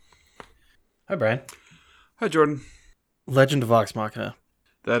Hi, Brian. Hi, Jordan. Legend of Vox Machina.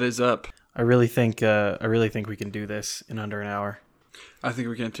 That is up. I really think we can do this in under an hour. I think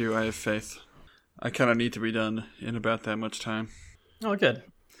we can too. I have faith. I kind of need to be done in about that much time. Oh, good.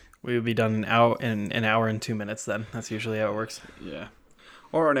 We would be done in an hour and 2 minutes then. That's usually how it works. Yeah.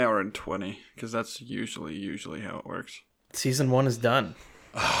 Or an hour and 20, because that's usually how it works. Season 1 is done.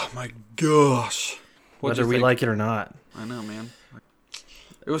 Oh my gosh. Whether we like it or not. I know, man.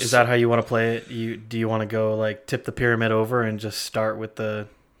 Is that how you want to play it? Do you want to go like tip the pyramid over and just start with the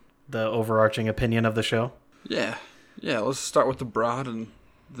overarching opinion of the show? Yeah. Let's start with the broad and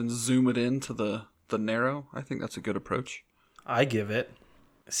then zoom it into the narrow. I think that's a good approach. I give it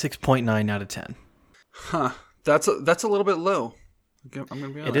 6.9 out of 10. Huh. That's a little bit low. I'm gonna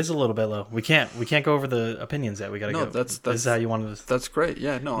be honest. It is a little bit low. We can't go over the opinions yet. We gotta go. That's this is how you wanted to. That's great.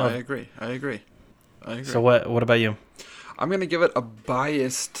 Yeah. No. I agree. So what about you? I'm going to give it a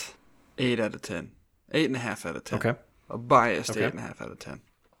biased 8 out of 10. 8.5 out of 10. Okay. A biased 8.5 out of 10.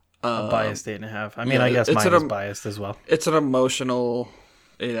 A biased 8.5. I mean, yeah, I guess mine is biased as well. It's an emotional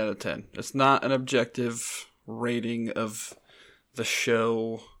 8 out of 10. It's not an objective rating of the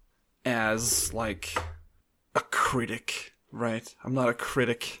show as, like, a critic, right? I'm not a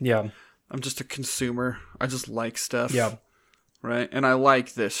critic. Yeah. I'm just a consumer. I just like stuff. Yeah. Right? And I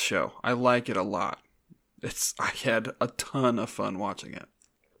like this show. I like it a lot. I had a ton of fun watching it.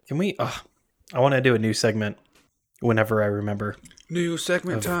 Can we? I want to do a new segment whenever I remember. New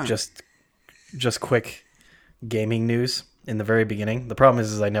segment time. Just quick gaming news in the very beginning. The problem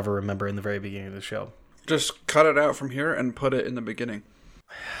is I never remember in the very beginning of the show. Just cut it out from here and put it in the beginning.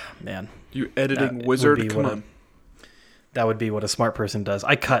 Man, you editing wizard, come on. That would be what a smart person does.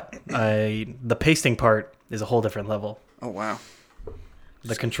 The pasting part is a whole different level. Oh wow.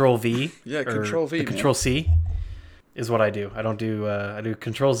 The Control V, Control V, the Control C is what I do. I don't do. I do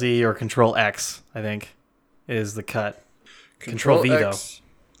Control Z or Control X. I think is the cut. Control V X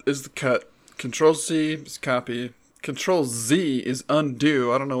is the cut. Control C is copy. Control Z is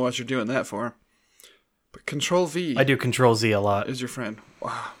undo. I don't know what you're doing that for. But Control V. I do Control Z a lot. Is your friend?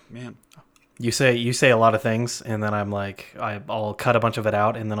 Wow, man. You say a lot of things, and then I'm like, I'll cut a bunch of it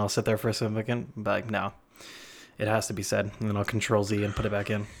out, and then I'll sit there for a second, but like, no. It has to be said, and then I'll Control Z and put it back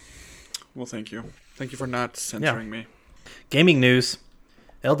in. Well, thank you. Thank you for not censoring me. Gaming news.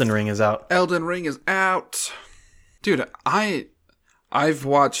 Elden Ring is out. Elden Ring is out. Dude, I've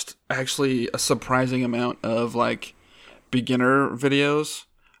watched actually a surprising amount of like beginner videos.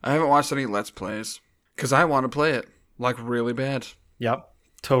 I haven't watched any Let's Plays because I want to play it like really bad. Yep.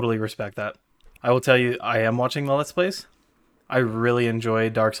 Totally respect that. I will tell you, I am watching the Let's Plays. I really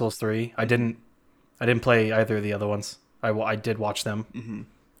enjoyed Dark Souls 3. I didn't play either of the other ones. I did watch them.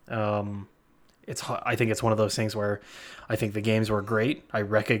 Mm-hmm. I think it's one of those things where I think the games were great. I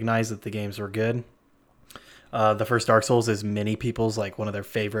recognize that the games were good. The first Dark Souls is many people's like one of their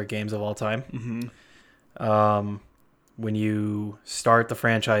favorite games of all time. Mm-hmm. When you start the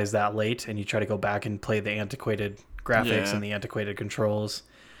franchise that late and you try to go back and play the antiquated graphics and the antiquated controls,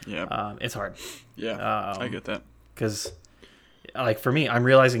 it's hard. Yeah, I get that. Because like for me, I'm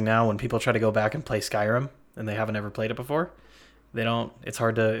realizing now when people try to go back and play Skyrim and they haven't ever played it before, it's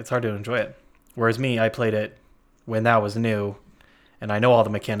hard to enjoy it. Whereas me, I played it when that was new and I know all the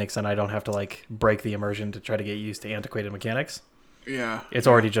mechanics and I don't have to like break the immersion to try to get used to antiquated mechanics. Yeah. It's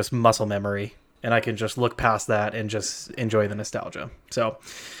already just muscle memory and I can just look past that and just enjoy the nostalgia. So,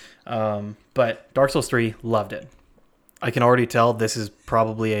 but Dark Souls 3, loved it. I can already tell this is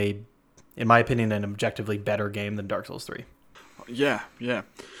probably in my opinion, an objectively better game than Dark Souls 3. Yeah.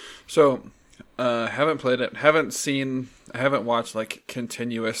 So, haven't played it. I haven't watched like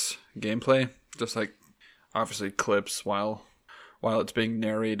continuous gameplay. Just like obviously clips while it's being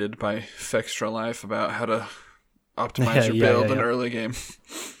narrated by Fextra Life about how to optimize your build in an early game.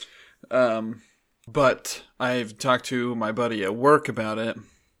 But I've talked to my buddy at work about it.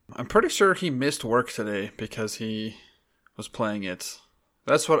 I'm pretty sure he missed work today because he was playing it.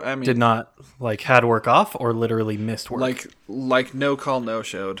 That's what I mean. Did not like had work off or literally missed work. Like no call no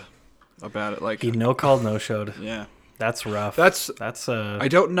showed about it. Like he no called no showed. Yeah, that's rough. That's I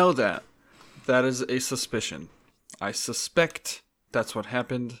don't know that. That is a suspicion. I suspect that's what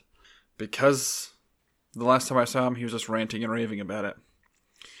happened because the last time I saw him, he was just ranting and raving about it.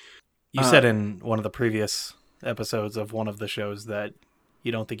 You said in one of the previous episodes of one of the shows that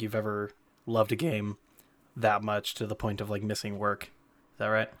you don't think you've ever loved a game that much to the point of like missing work. Is that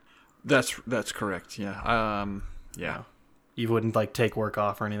right? That's correct. Yeah. Yeah. You wouldn't like take work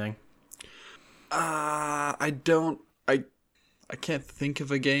off or anything? I don't. I can't think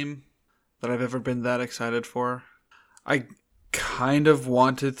of a game that I've ever been that excited for. kind of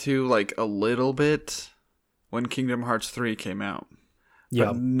wanted to, like, a little bit when Kingdom Hearts 3 came out. Yeah.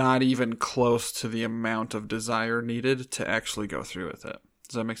 But not even close to the amount of desire needed to actually go through with it.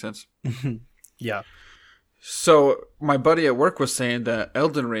 Does that make sense? Yeah. So my buddy at work was saying that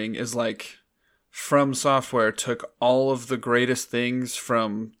Elden Ring is like From Software took all of the greatest things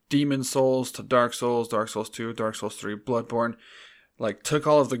from Demon Souls to Dark Souls, Dark Souls 2, Dark Souls 3, Bloodborne, like took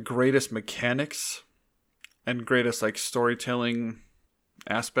all of the greatest mechanics and greatest like storytelling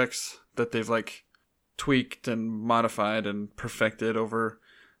aspects that they've like tweaked and modified and perfected over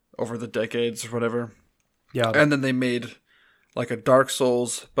the decades or whatever. Yeah. And then they made like a Dark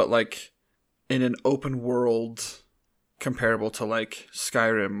Souls, but like in an open world comparable to like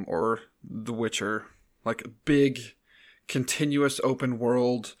Skyrim or The Witcher. Like a big, continuous open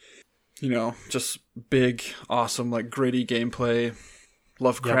world, just big, awesome, like gritty gameplay,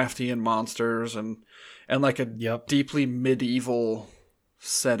 Lovecraftian monsters, and like a deeply medieval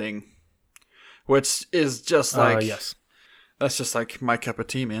setting. Which is just like, yes. That's just like my cup of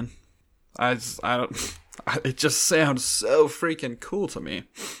tea, man. I don't, it just sounds so freaking cool to me.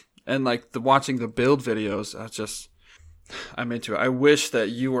 And like watching the build videos, I'm into it. I wish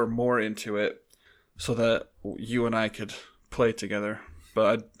that you were more into it so that you and I could play together.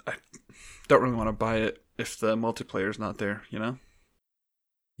 But I don't really want to buy it if the multiplayer's not there,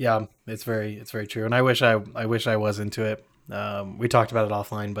 Yeah, it's very true. And I wish I was into it. We talked about it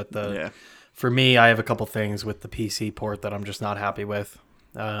offline, but for me, I have a couple things with the PC port that I'm just not happy with.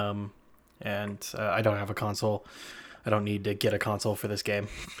 And I don't have a console. I don't need to get a console for this game.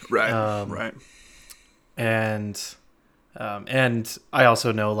 Right. Right. And I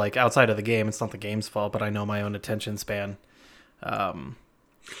also know, like, outside of the game, it's not the game's fault, but I know my own attention span.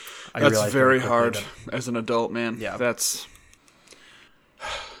 That's very hard as an adult, man. Yeah.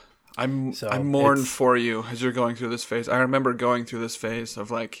 I mourn for you as you're going through this phase. I remember going through this phase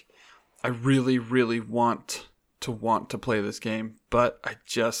of like, I really, really want to play this game, but I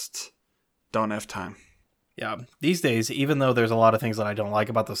just don't have time. Yeah. These days, even though there's a lot of things that I don't like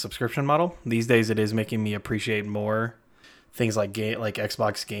about the subscription model, these days it is making me appreciate more things like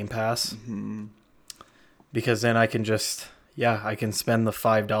Xbox Game Pass. Mm-hmm. Because then I can I can spend the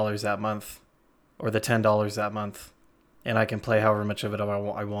 $5 that month or the $10 that month, and I can play however much of it I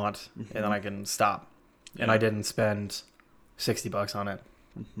want, mm-hmm. and then I can stop. Yeah. And I didn't spend $60 on it.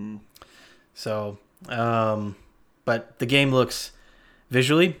 Mm-hmm. So, but the game looks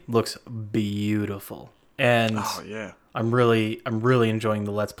beautiful, and I'm really enjoying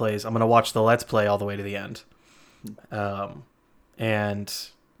the Let's Plays. I'm gonna watch the Let's Play all the way to the end, and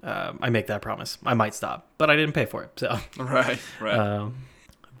I make that promise. I might stop, but I didn't pay for it, so right.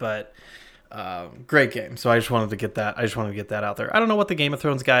 But great game. So I just wanted to get that. Out there. I don't know what the Game of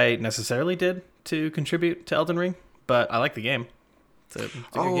Thrones guy necessarily did to contribute to Elden Ring, but I like the game. It's a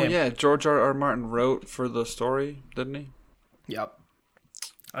good game. Yeah, George R.R. Martin wrote for the story, didn't he? Yep.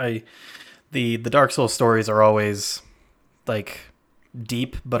 The Dark Souls stories are always like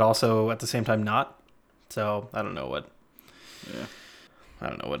deep, but also at the same time not. So I don't know what. Yeah. I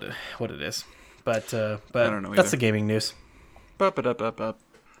don't know what it is, but I don't know that's the gaming news.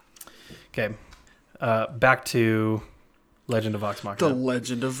 Okay, back to Legend of Vox Machina. The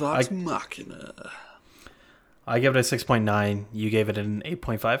Legend of Vox Machina. I gave it a 6.9. You gave it an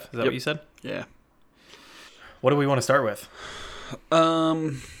 8.5. Is that what you said? Yeah. What do we want to start with?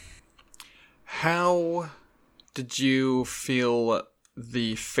 How did you feel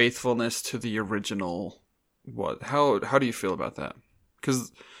the faithfulness to the original? How do you feel about that?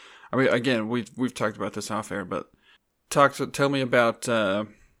 Because, I mean, again, we've talked about this off air, but tell me about the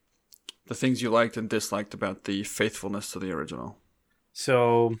things you liked and disliked about the faithfulness to the original.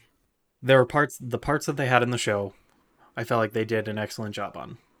 So, there were the parts that they had in the show, I felt like they did an excellent job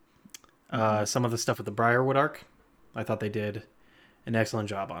on. Some of the stuff with the Briarwood arc, I thought they did an excellent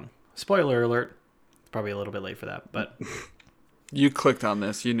job on. Spoiler alert, probably a little bit late for that, but you clicked on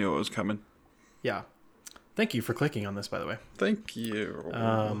this, you knew it was coming. Yeah. Thank you for clicking on this, by the way. Thank you.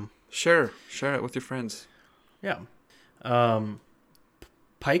 Share it with your friends. Yeah.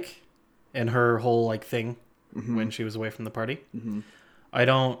 Pike and her whole like thing when she was away from the party. Mm-hmm. I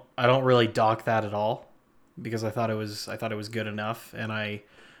don't really dock that at all because I thought it was good enough, and I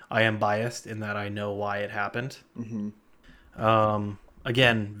am biased in that I know why it happened. Mm-hmm.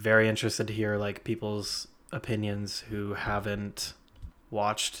 Again, very interested to hear like people's opinions who haven't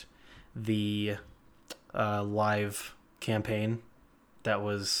watched the live campaign that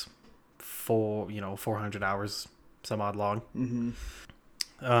was 400 hours some odd long.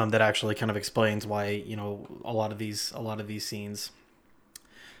 Mm-hmm. That actually kind of explains why a lot of these scenes.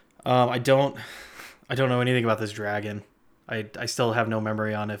 I don't know anything about this dragon. I still have no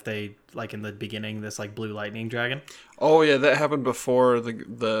memory on if they, like in the beginning, this like blue lightning dragon. Oh yeah, that happened before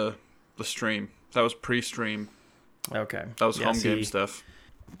the stream. That was pre-stream. Okay. That was home see, game stuff.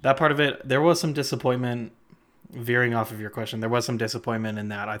 That part of it, there was some disappointment. Veering off of your question, there was some disappointment in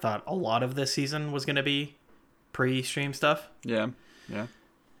that. I thought a lot of this season was going to be pre-stream stuff. Yeah.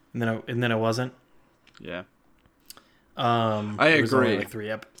 And then it wasn't. Yeah. I agree. Only like I agree.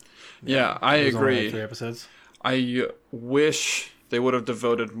 Only like 3 episodes. I wish they would have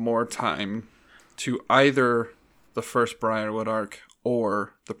devoted more time to either the first Briarwood arc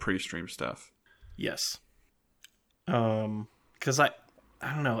or the pre-stream stuff. Yes. Because I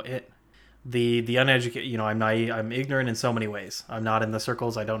don't know the uneducated. I'm naive. I'm ignorant in so many ways. I'm not in the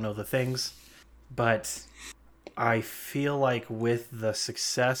circles. I don't know the things, but I feel like with the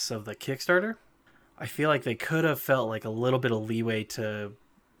success of the Kickstarter, I feel like they could have felt like a little bit of leeway to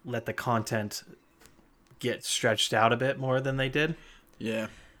let the content get stretched out a bit more than they did. Yeah.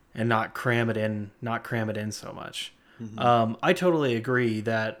 And not cram it in so much. Mm-hmm. I totally agree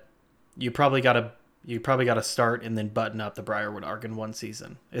that you probably got to start and then button up the Briarwood arc in one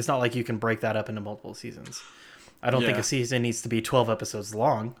season. It's not like you can break that up into multiple seasons. I don't think a season needs to be 12 episodes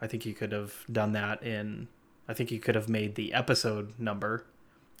long. I think you could have done that I think you could have made the episode number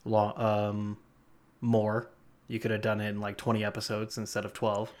long, more. You could have done it in like 20 episodes instead of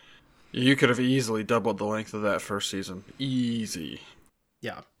 12. You could have easily doubled the length of that first season. Easy.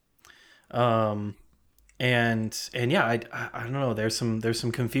 Yeah. And yeah, I don't know. There's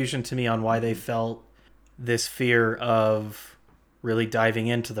some confusion to me on why they felt this fear of really diving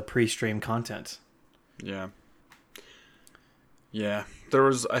into the pre-stream content. Yeah. Yeah.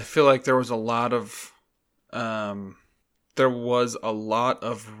 I feel like there was a lot of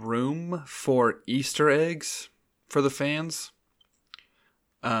room for Easter eggs for the fans.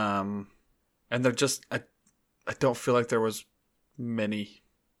 And they're just, I don't feel like there was many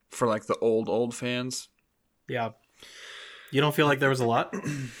for like the old fans. Yeah. You don't feel like there was a lot?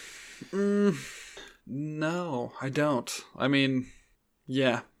 No, I don't. I mean,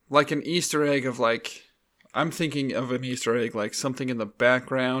 yeah, like an Easter egg of like, I'm thinking of an Easter egg like something in the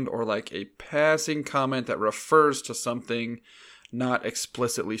background or like a passing comment that refers to something not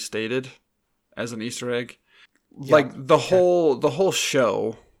explicitly stated as an Easter egg. Yeah. Like the whole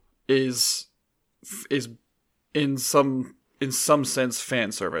show is in some sense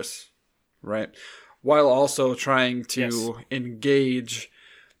fan service, right? While also trying to engage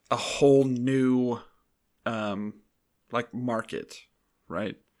a whole new like market,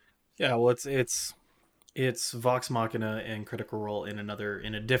 right? Yeah, well it's Vox Machina and Critical Role in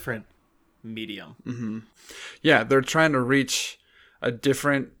a different medium. Mm-hmm. Yeah, they're trying to reach a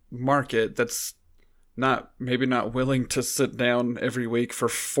different market that's maybe not willing to sit down every week for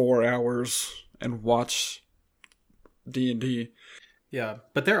 4 hours and watch D&D. Yeah,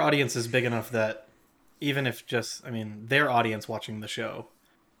 but their audience is big enough that even if their audience watching the show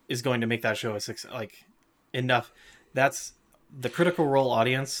is going to make that show enough. That's the Critical Role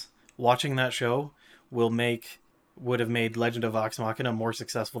audience watching that show would have made Legend of Vox Machina more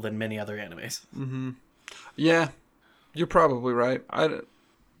successful than many other animes. Mm-hmm. Yeah, you're probably right.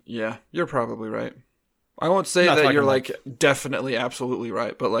 You're probably right. I won't say that you're like definitely absolutely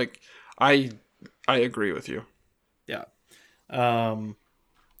right, but like I agree with you. Yeah.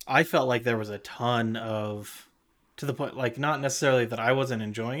 I felt like there was a ton of, to the point, like not necessarily that I wasn't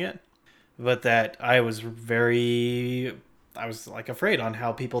enjoying it, but that I was like afraid on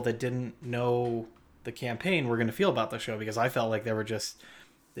how people that didn't know the campaign were going to feel about the show, because I felt like it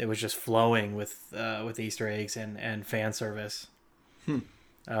was just flowing with Easter eggs and fan service.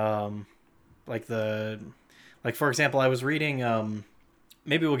 Like for example, I was reading,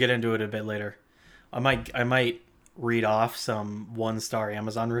 maybe we'll get into it a bit later. I might read off some 1-star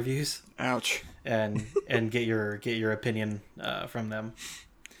Amazon reviews. Ouch. And get your opinion from them.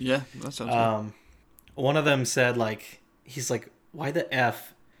 Yeah, that sounds good. One of them said he's like, why the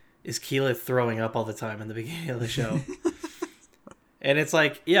F is Keyleth throwing up all the time in the beginning of the show? And it's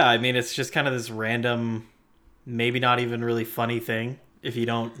like, yeah, I mean, it's just kind of this random, maybe not even really funny thing if you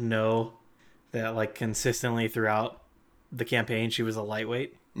don't know that like consistently throughout the campaign she was a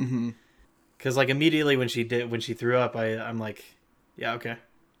lightweight. Mm-hmm. Because like immediately when she threw up, I'm like, yeah, okay,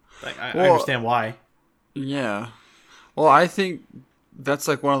 like I understand why. Yeah, well, I think that's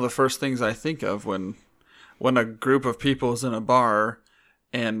like one of the first things I think of when a group of people is in a bar,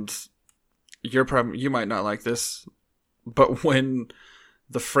 and you might not like this, but when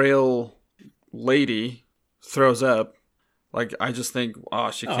the frail lady throws up, like I just think,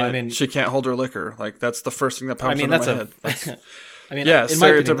 she can't hold her liquor. Like that's the first thing that pops into my head. I mean, Yeah, in my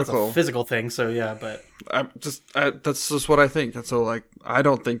opinion, that's stereotypical. a physical thing. So yeah, but That's just what I think. And so, like, I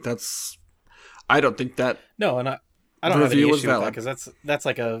don't think that no, and I don't have any review was issue with that valid. because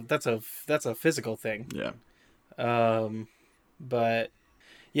that's a physical thing. Yeah. But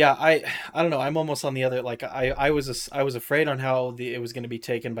yeah, I don't know. I'm almost on the other. Like I was afraid on how it was going to be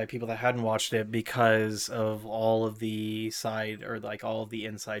taken by people that hadn't watched it because of all of the side or like all of the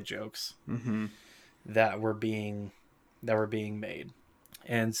inside jokes that were being made,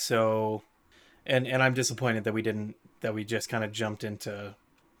 and so and I'm disappointed that we just kind of jumped into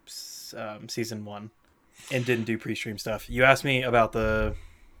season 1 and didn't do pre-stream stuff. You asked me about the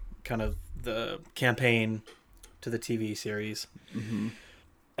kind of the campaign to the TV series.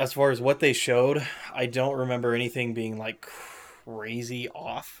 As far as what they showed, I don't remember anything being like crazy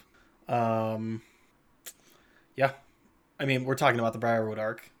off. Yeah, I mean, we're talking about the Briarwood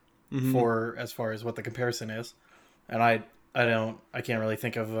arc for as far as what the comparison is, and I can't really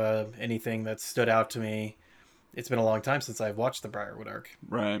think of anything that stood out to me. It's been a long time since I've watched the Briarwood arc,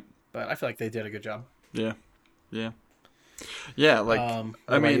 Right. but I feel like they did a good job. Yeah. Yeah. Yeah. Like, What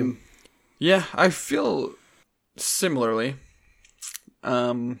I about mean, you? yeah, I feel similarly.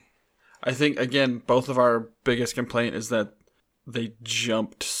 I think, again, both of our biggest complaint is that they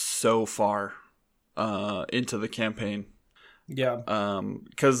jumped so far into the campaign. Yeah,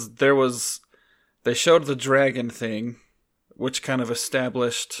 Because they showed the dragon thing, which kind of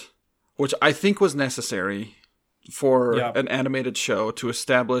established, which I think was necessary for an animated show to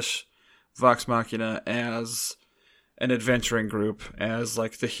establish Vox Machina as an adventuring group, as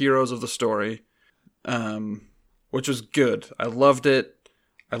like the heroes of the story, which was good. I loved it.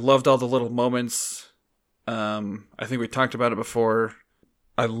 I loved all the little moments. I think we talked about it before.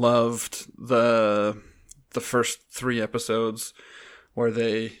 I loved the first 3 episodes where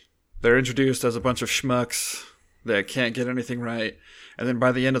they're introduced as a bunch of schmucks that can't get anything right, and then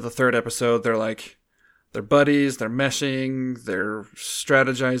by the end of the 3rd episode, they're buddies, they're meshing, they're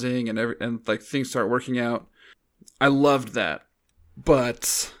strategizing, and like things start working out. I loved that,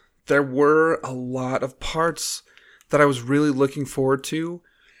 but there were a lot of parts that I was really looking forward to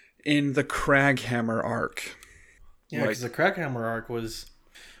in the Craghammer arc. yeah, because the Crackhammer arc was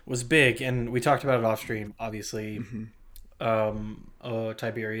big, and we talked about it off stream. Obviously,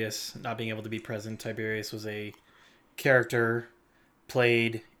 Tiberius not being able to be present. Tiberius was a character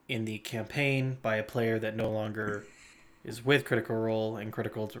played in the campaign by a player that no longer is with Critical Role, and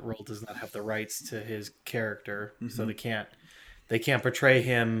Critical Role does not have the rights to his character, so they can't portray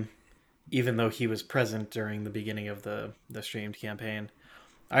him even though he was present during the beginning of the streamed campaign.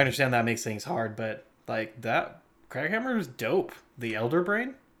 I understand that makes things hard, but like that Crackhammer is dope. The Elder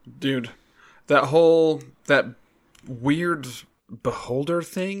Brain, Dude, that weird beholder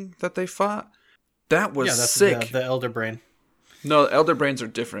thing that they fought, that was that's sick. the Elder Brain. No, Elder Brains are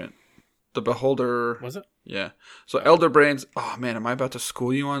different. The beholder, Was it? yeah. So Elder Brains. Oh man, am I about to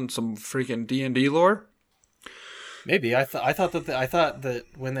school you on some freaking D&D lore? Maybe I thought that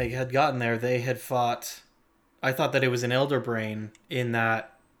when they had gotten there, they had fought. I thought that it was an Elder Brain in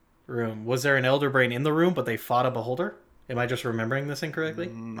that room. Was there an Elder Brain in the room, but they fought a beholder? Am I just remembering this incorrectly?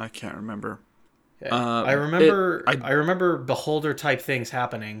 I can't remember. Okay. I remember beholder type things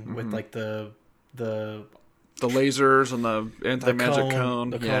happening with like the lasers and the anti-magic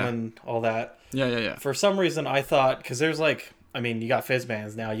cone. the cone, and all that. Yeah. For some reason, I thought, because there's like, I mean, you got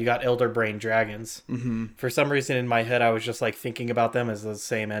Fizzbands now, you got Elder Brain dragons. For some reason in my head, I was just like thinking about them as the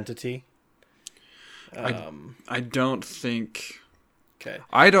same entity. I don't think. Okay.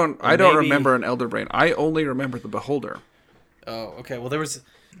 I don't maybe- remember an Elder Brain. I only remember the beholder. Oh, okay. Well,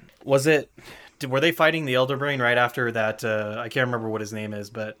 were they fighting the Elder Brain right after that? I can't remember what his name is,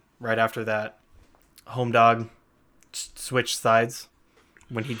 but right after that, Home Dog switched sides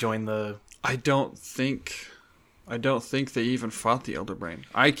when he joined the. I don't think they even fought the Elder Brain.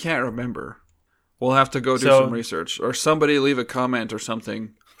 I can't remember. We'll have to go do some research, or somebody leave a comment or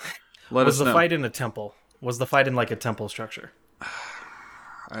something. Let us know. Was the fight in a temple? Was the fight in like a temple structure?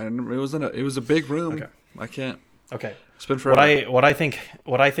 It was a big room. Okay. I can't. Okay. It's been forever. What I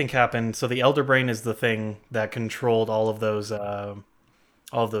think happened. So the Elder Brain is the thing that controlled all of those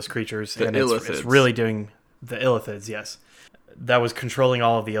creatures, and it's really doing the Illithids. Yes, that was controlling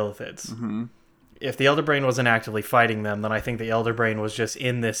all of the Illithids. If the Elder Brain wasn't actively fighting them, then I think the Elder Brain was just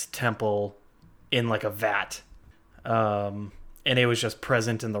in this temple, in like a vat, and it was just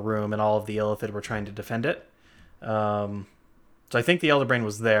present in the room, and all of the Illithid were trying to defend it. So I think the Elder Brain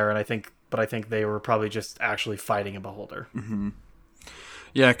was there, and I think they were probably just actually fighting a beholder.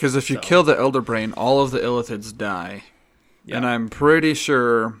 Yeah, because if you kill the Elder Brain, all of the Illithids die. Yeah. And I'm pretty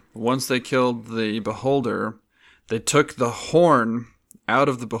sure once they killed the beholder, They took the horn out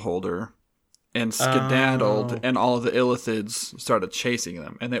of the beholder and skedaddled, and all of the illithids started chasing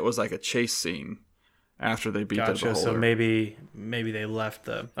them. And it was like a chase scene after they beat the beholder. So maybe they left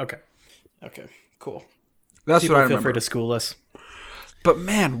the... Okay, cool. That's People what I remember. Feel free to school us. But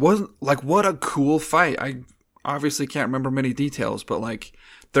man, what a cool fight. I obviously can't remember many details, but like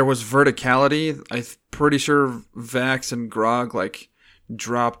there was verticality. I'm pretty sure Vax and Grog like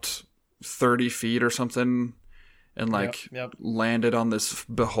dropped 30 feet or something and like landed on this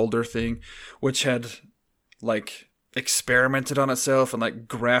beholder thing, which had like experimented on itself and like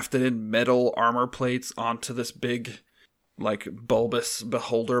grafted in metal armor plates onto this big like bulbous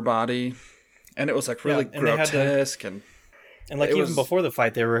beholder body. And it was like really grotesque and like even before the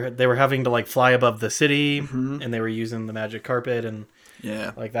fight, they were having to like fly above the city, and they were using the magic carpet and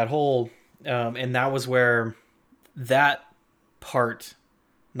like that whole, and that was where that part,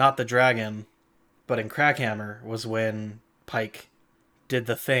 not the dragon, but in Crackhammer was when Pike did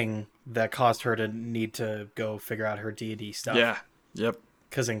the thing that caused her to need to go figure out her deity stuff. Yeah. Yep.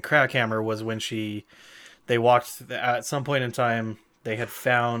 Because in Crackhammer was when they walked at some point in time. They had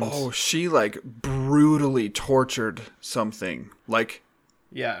found... Oh, she, like, brutally tortured something. Like...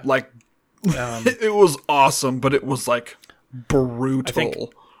 Yeah. Like, it was awesome, but it was, like,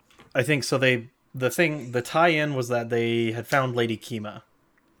 brutal. I think so the tie-in was that they had found Lady Kima.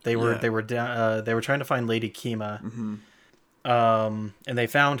 They were trying to find Lady Kima. And they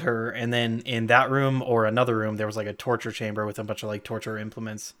found her, and then in that room or another room, there was, like, a torture chamber with a bunch of, like, torture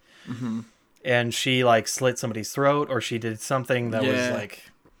implements. And she like slit somebody's throat, or she did something that was like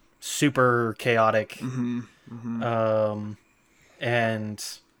super chaotic. And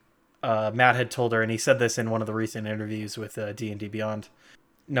Matt had told her, and he said this in one of the recent interviews with D&D Beyond.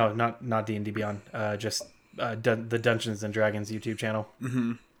 No, not D&D Beyond. Just the Dungeons and Dragons YouTube channel.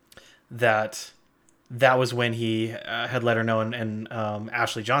 That was when he had let her know, and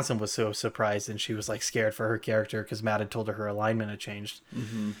Ashley Johnson was so surprised, and she was like scared for her character because Matt had told her alignment had changed.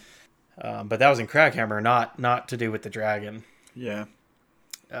 But that was in Crackhammer, not to do with the dragon. Yeah.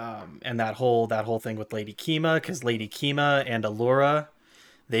 And that whole thing with Lady Kima, because Lady Kima and Allura,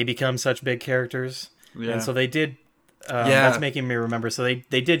 they become such big characters. Yeah. And so they did. That's making me remember. So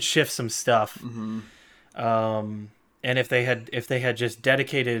they did shift some stuff. And if they had just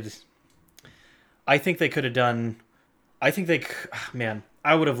dedicated, I think they could have done. Man,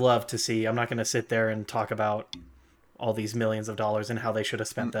 I would have loved to see. I'm not going to sit there and talk about all these millions of dollars and how they should have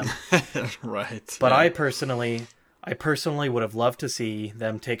spent them. Right. But I personally would have loved to see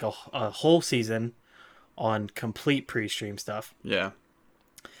them take a whole season on complete pre-stream stuff. Yeah.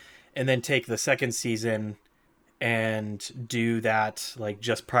 And then take the second season and do that like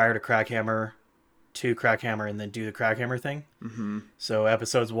just prior to Crackhammer, and then do the Crackhammer thing. So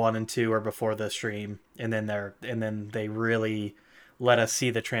episodes 1 and 2 are before the stream, and then they really let us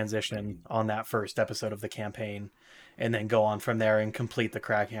see the transition on that first episode of the campaign. And then go on from there and complete the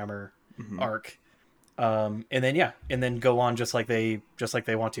Crackhammer arc, and then go on just like they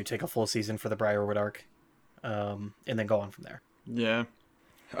want to take a full season for the Briarwood arc, and then go on from there. Yeah,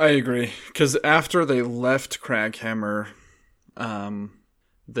 I agree. Because after they left Crackhammer,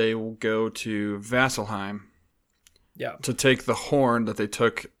 they will go to Vasselheim. Yeah. To take the horn that they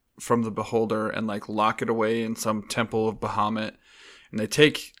took from the Beholder and like lock it away in some temple of Bahamut, and they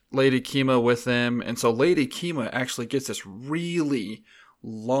take Lady Kima with them, and so Lady Kima actually gets this really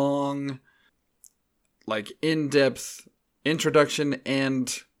long, like in-depth introduction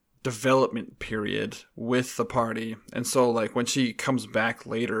and development period with the party. And so like when she comes back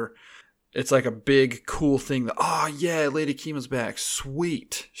later, it's like a big cool thing that, oh yeah, Lady Kima's back,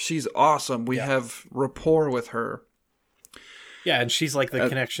 sweet, she's awesome, we have rapport with her. Yeah, and she's like the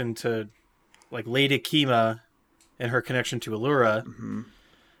connection to like Lady Kima and her connection to Allura.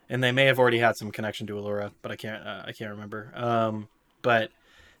 And they may have already had some connection to Allura, but I can't remember. But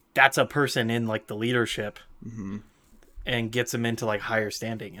that's a person in like the leadership, and gets them into like higher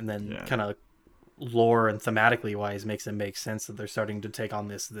standing, and then kind of lore and thematically wise makes it make sense that they're starting to take on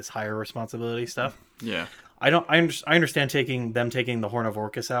this higher responsibility stuff. Yeah, I understand taking the Horn of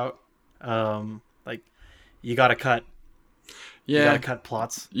Orcus out. Like you got to cut. Yeah, you got to cut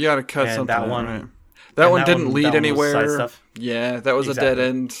plots. You got to cut and something. That one. Right. That one didn't lead anywhere. Yeah, that was a dead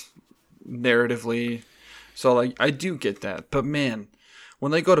end narratively. So like I do get that. But man,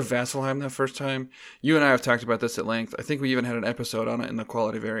 when they go to Vasselheim that first time, you and I have talked about this at length. I think we even had an episode on it in the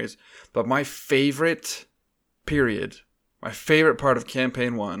Quality Varies. But my favorite part of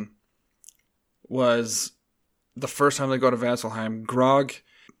Campaign 1 was the first time they go to Vasselheim. Grog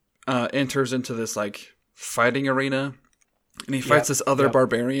enters into this like fighting arena, and he fights this other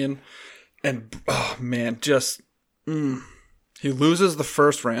barbarian. And, oh man, just He loses the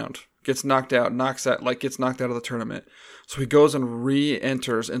first round, gets knocked out, gets knocked out of the tournament. So he goes and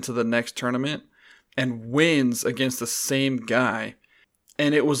re-enters into the next tournament and wins against the same guy.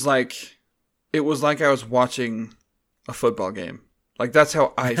 And it was like I was watching a football game. Like, that's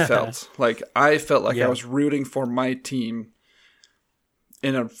how I felt. Like, I felt like I was rooting for my team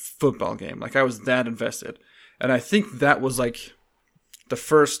in a football game. Like, I was that invested. And I think that was like the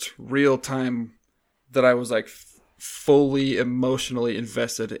first real time that I was like fully emotionally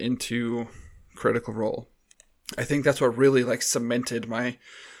invested into Critical Role. I think that's what really like cemented my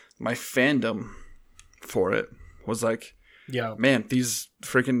fandom for it. Was like, man, these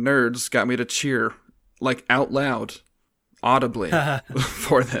freaking nerds got me to cheer like out loud, audibly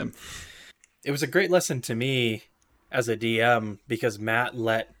for them. It was a great lesson to me as a DM because Matt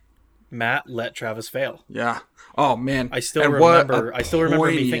let Travis fail. Yeah. Oh man. I still remember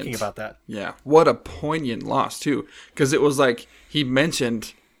me thinking about that. Yeah. What a poignant loss too. Because it was like he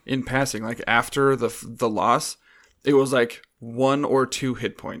mentioned in passing, like after the loss, it was like 1 or 2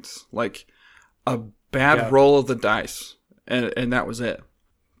 hit points. Like a bad roll of the dice. And that was it.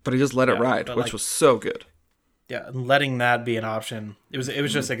 But he just let it ride, which was so good. Yeah, and letting that be an option. It was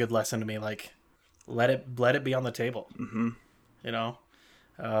just a good lesson to me. Like, let it be on the table. Mm-hmm. You know?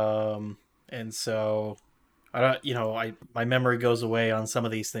 And so my memory goes away on some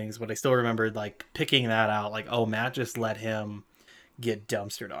of these things, but I still remembered like picking that out, like, oh, Matt just let him get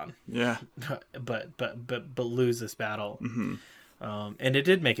dumpstered on. Yeah. but lose this battle. Mm-hmm. And it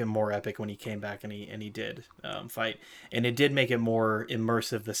did make it more epic when he came back and he did fight. And it did make it more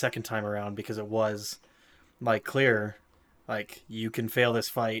immersive the second time around because it was like clear, like you can fail this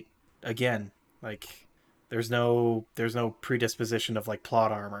fight again. Like there's no predisposition of like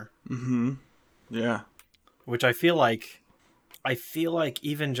plot armor. Mm-hmm. Yeah. Which I feel like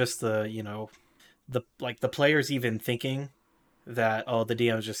even just the players even thinking that, oh, the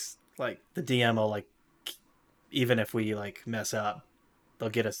DM's just like the DM will like, even if we like mess up, they'll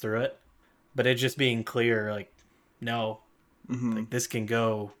get us through it. But it just being clear, like, no, like this can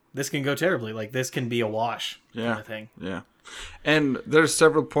go terribly. Like this can be a wash kind of thing. Yeah. And there's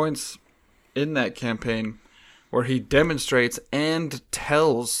several points in that campaign where he demonstrates and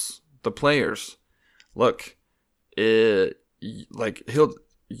tells the players, look, if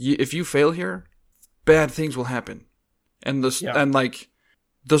you fail here, bad things will happen. And the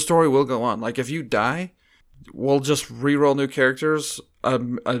story will go on. Like if you die, we'll just re-roll new characters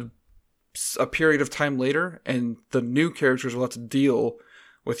a period of time later, and the new characters will have to deal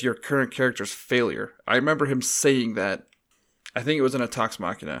with your current character's failure. I remember him saying that. I think it was in a Talks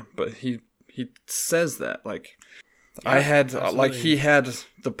Machina, but he says that like he had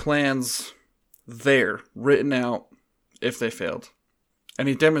the plans there written out if they failed, and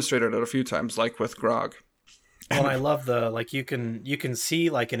he demonstrated it a few times, like with Grog. Well, I love you can see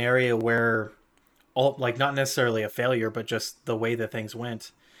like an area where all like not necessarily a failure, but just the way that things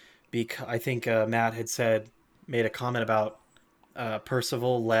went. Because I think Matt had made a comment about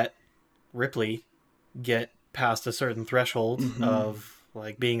Percival let Ripley get past a certain threshold of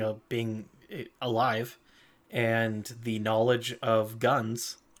like being alive, and the knowledge of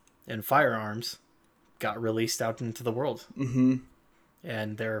guns and firearms got released out into the world. Mm-hmm.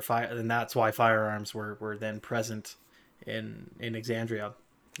 And and that's why firearms were then present in Exandria.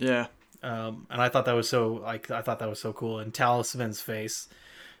 Yeah. And I thought that was so cool. And Talisman's face,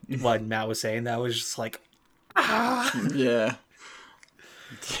 like Matt was saying, that was just like, yeah.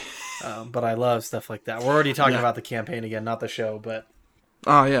 But I love stuff like that. We're already talking about the campaign again, not the show, but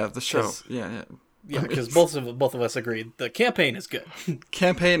oh yeah, the show. Yeah. Because both of us agreed the campaign is good.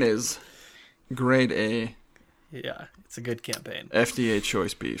 Campaign is grade A. Yeah, it's a good campaign. FDA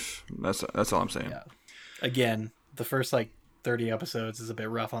choice beef. That's all I'm saying. Yeah. Again, the first like 30 episodes is a bit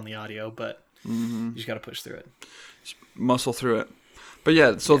rough on the audio, but you just got to push through it. Just muscle through it. But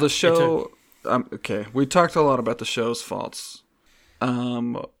yeah, so the show. Okay, we talked a lot about the show's faults.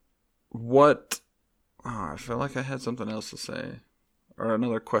 What? Oh, I feel like I had something else to say, or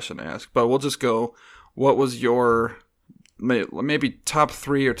another question to ask. But we'll just go. What was your maybe top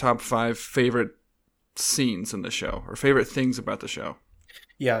 3 or top 5 favorite scenes in the show, or favorite things about the show?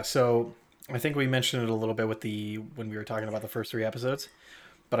 Yeah, so I think we mentioned it a little bit when we were talking about the first 3 episodes,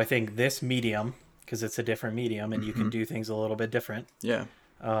 but I think this medium, because it's a different medium and you can do things a little bit different. Yeah.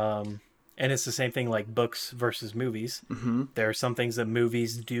 And it's the same thing like books versus movies. Mm-hmm. There are some things that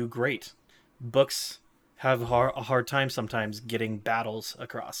movies do great. Books have a hard time sometimes getting battles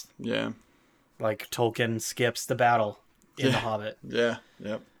across. Yeah. Like Tolkien skips the battle in The Hobbit. Yeah.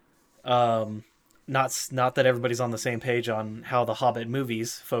 Yep. Not that everybody's on the same page on how the Hobbit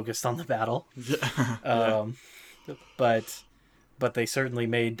movies focused on the battle. but they certainly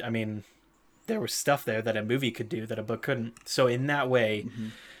made. I mean, there was stuff there that a movie could do that a book couldn't. So in that way,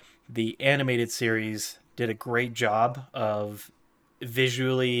 the animated series did a great job of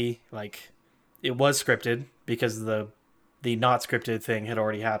visually, like, it was scripted because the not scripted thing had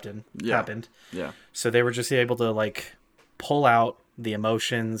already happened. Yeah. So they were just able to like pull out the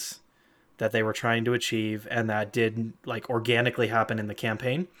emotions that they were trying to achieve and that did like organically happen in the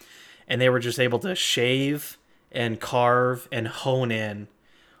campaign. And they were just able to shave and carve and hone in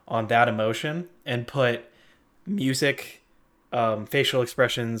on that emotion and put music, facial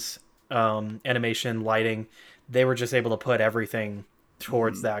expressions, animation, lighting. They were just able to put everything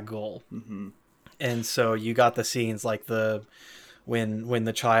towards that goal. And so you got the scenes like when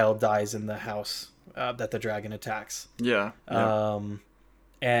the child dies in the house that the dragon attacks. Yeah.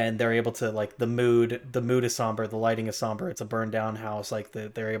 And they're able to, like, the mood is somber, the lighting is somber, it's a burned down house, like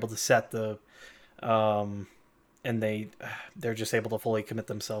they're able to set the and they're just able to fully commit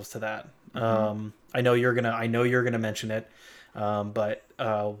themselves to that. I know you're gonna mention it, but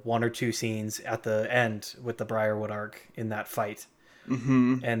one or two scenes at the end with the Briarwood arc in that fight,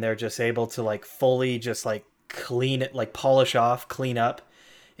 and they're just able to like fully just like clean it, like polish off, clean up,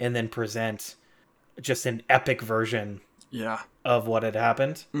 and then present just an epic version of what had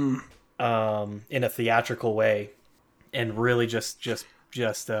happened in a theatrical way, and really just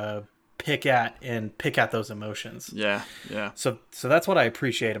pick at those emotions. So that's what I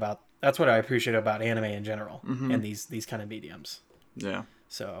appreciate about anime in general, and these kind of mediums.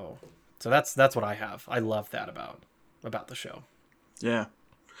 So that's what I have. I love that about the show.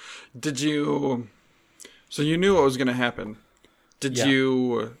 So you knew what was going to happen. Did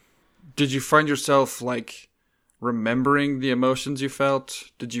you find yourself like remembering the emotions you felt?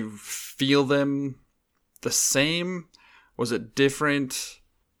 Did you feel them the same? Was it different?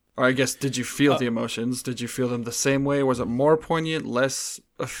 Or I guess, did you feel the emotions? Did you feel them the same way? Was it more poignant, less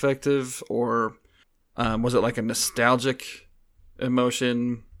effective, or was it like a nostalgic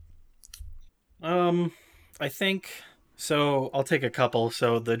emotion? I think so. I'll take a couple.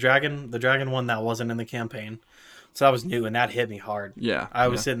 So the dragon one that wasn't in the campaign, so that was new and that hit me hard. I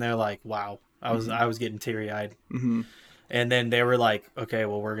was sitting there like, wow. I was getting teary eyed. And then they were like, okay,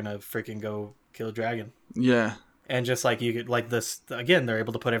 well, we're gonna freaking go kill a dragon. And just like you could, like this again, they're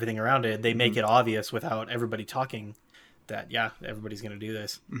able to put everything around it. They make it obvious without everybody talking that everybody's gonna do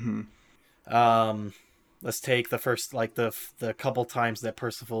this. Let's take the first, like the couple times that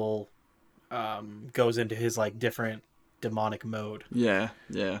Percival goes into his like different demonic mode. That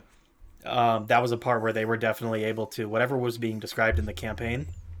was a part where they were definitely able to, whatever was being described in the campaign,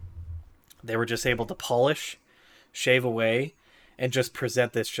 they were just able to polish, shave away, and just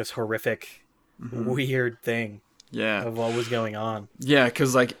present this just horrific, weird thing of what was going on.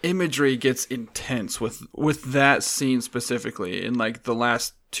 Because like imagery gets intense with that scene specifically in like the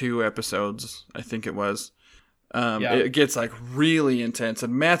last 2 episodes, I think it was. It gets like really intense,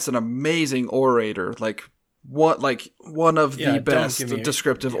 and Matt's an amazing orator. Like one of the best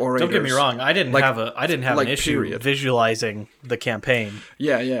descriptive orators. Don't get me wrong. I didn't have an issue visualizing the campaign.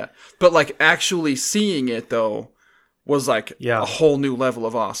 But like actually seeing it though was like a whole new level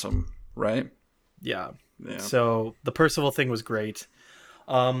of awesome, right? So the Percival thing was great.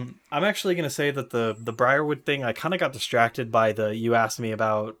 I'm actually going to say that the Briarwood thing, I kind of got distracted by you asked me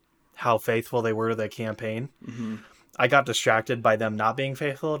about how faithful they were to the campaign. I got distracted by them not being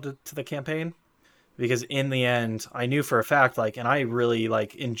faithful to the campaign. Because in the end, I knew for a fact, like, and I really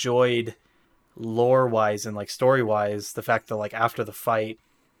like enjoyed lore-wise and like story-wise the fact that like after the fight,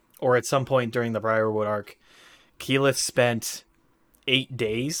 or at some point during the Briarwood arc, Keyleth spent 8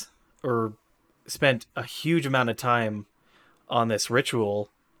 days, or spent a huge amount of time on this ritual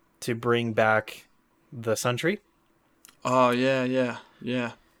to bring back the Sun Tree. And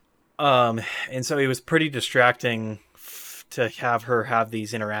so it was pretty distracting to have her have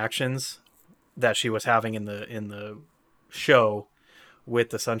these interactions that she was having in the show with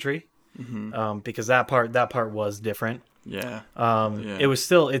the Sun Tree, because that part was different. It's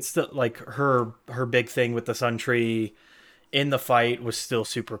still like her big thing with the Sun Tree in the fight was still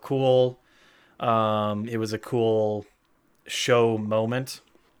super cool. It was a cool show moment.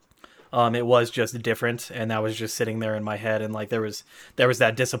 It was just different, and that was just sitting there in my head, and like there was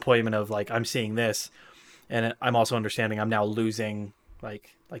that disappointment of like, I'm seeing this, and I'm also understanding I'm now losing,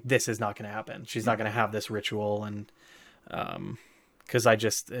 like this is not going to happen. She's not going to have this ritual, and because I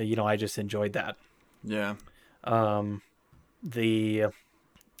just I just enjoyed that. But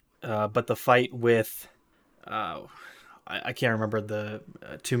the fight with I can't remember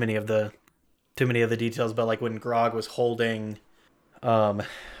too many of the details, but like when Grog was holding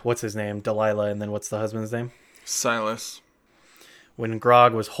what's his name, Delilah, and then what's the husband's name? Silas. when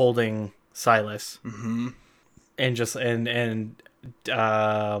Grog was holding Silas, Mm-hmm. and just and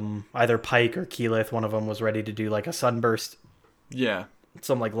either Pike or Keyleth, one of them was ready to do like a sunburst, Yeah.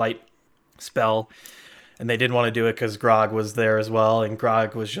 some like light spell, and they didn't want to do it because Grog was there as well, and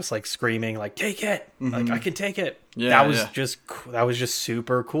Grog was just like screaming like, "Take it! Like I can take it." Yeah, that was just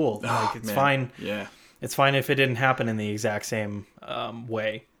super cool. Like it's man. fine. Yeah. It's fine if it didn't happen in the exact same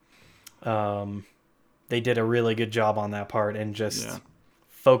way. They did a really good job on that part, and just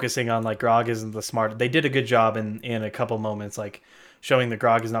focusing on like Grog isn't the smart. They did a good job in a couple moments, like showing that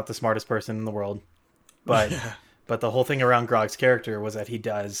Grog is not the smartest person in the world, but but the whole thing around Grog's character was that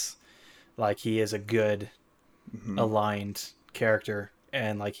he is a good aligned character,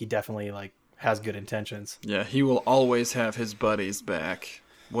 and like he definitely like has good intentions. Yeah, he will always have his buddies back.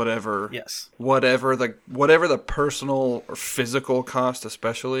 Whatever the personal or physical cost,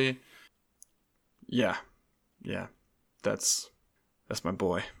 especially. Yeah. That's my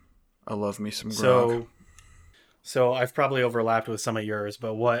boy. I love me some Grog. So I've probably overlapped with some of yours,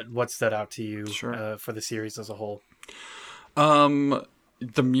 but what stood out to you for the series as a whole?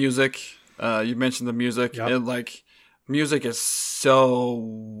 The music. You mentioned the music. Yep. And like, music is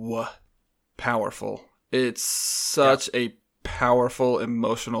so powerful. It's such a powerful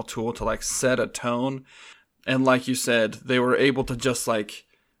emotional tool to like set a tone. And like you said, they were able to just like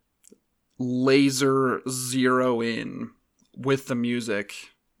laser zero in with the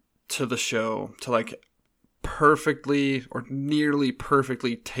music to the show to like perfectly or nearly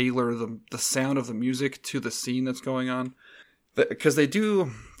perfectly tailor the sound of the music to the scene that's going on. Because they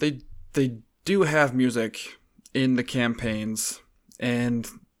do have music in the campaigns, and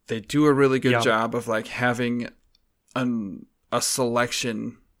they do a really good job of like having a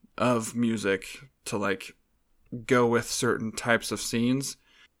selection of music to like go with certain types of scenes.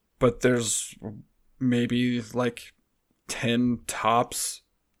 But there's maybe like 10 tops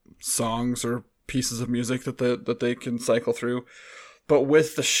songs or pieces of music that they can cycle through. But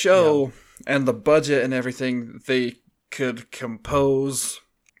with the show and the budget and everything, they could compose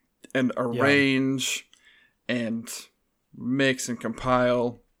and arrange and mix and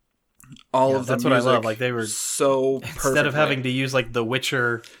compile all of the music. That's what I love. Like they were so perfect. Instead of having to use like The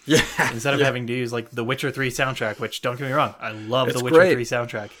Witcher, instead of having to use like the Witcher 3 soundtrack, which don't get me wrong, I love the Witcher 3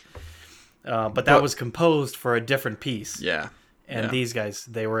 soundtrack. But that was composed for a different piece. Yeah. And these guys,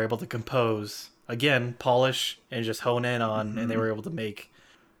 they were able to compose, again, polish, and just hone in on, and they were able to make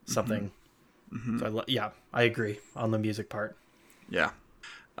something. Mm-hmm. So I agree on the music part. Yeah.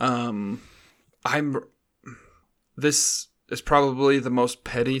 This is probably the most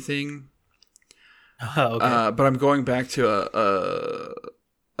petty thing. Okay. But I'm going back to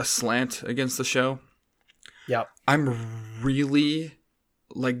a slant against the show. Yeah. I'm really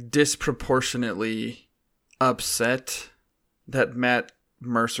like disproportionately upset that Matt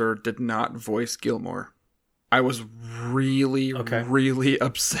Mercer did not voice Gilmore. I was really, really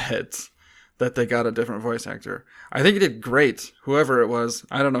upset that they got a different voice actor. I think he did great, whoever it was.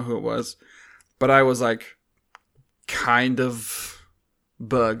 I don't know who it was. But I was like kind of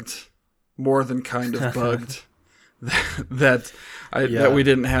bugged, more than kind of bugged, that we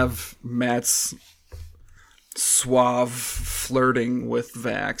didn't have Matt's suave flirting with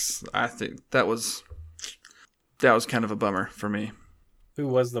Vax. I think that was kind of a bummer for me. Who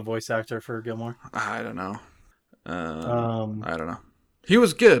was the voice actor for Gilmore? I don't know. I don't know. He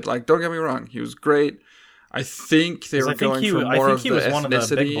was good. Like, don't get me wrong. He was great. I think they were going for more of the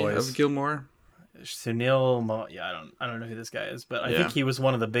ethnicity of Gilmore. Sunil, I don't know who this guy is, but I think he was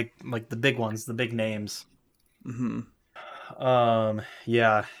one of the big ones, the big names. Mm-hmm.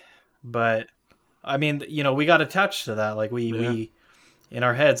 But I mean, we got attached to that. Like we in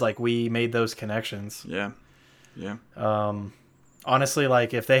our heads, like we made those connections. Yeah. Honestly,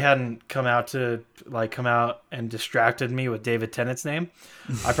 like if they hadn't come out and distracted me with David Tennant's name,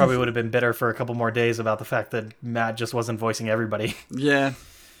 I probably would have been bitter for a couple more days about the fact that Matt just wasn't voicing everybody. Yeah.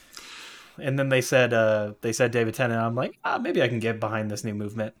 And then they said David Tennant. I'm like, maybe I can get behind this new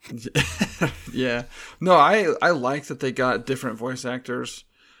movement. Yeah. No, I like that they got different voice actors.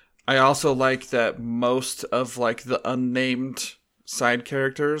 I also like that most of like the unnamed side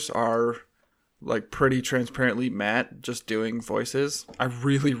characters are like pretty transparently Matt just doing voices. I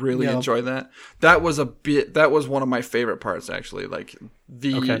really, really enjoy that. That was one of my favorite parts actually. Like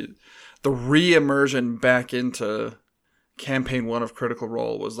the re-immersion back into campaign 1 of Critical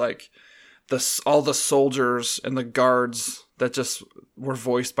Role was like all the soldiers and the guards that just were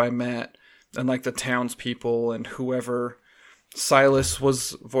voiced by Matt, and like the townspeople and whoever. Silas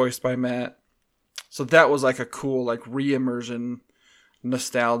was voiced by Matt. So that was like a cool like re-immersion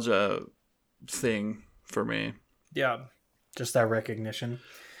nostalgia thing for me. Yeah, just that recognition.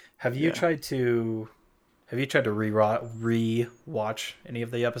 Have you Yeah. tried to re-watch any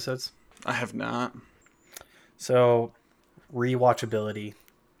of the episodes? I have not. So, rewatchability.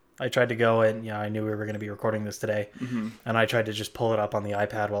 I tried to go and I knew we were going to be recording this today, and I tried to just pull it up on the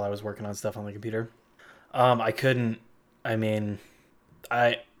iPad while I was working on stuff on the computer. I couldn't. I mean,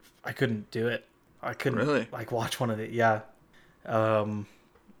 I couldn't do it. I couldn't Really? like watch one of the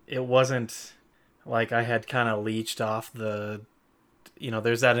It wasn't like I had kind of leached off the.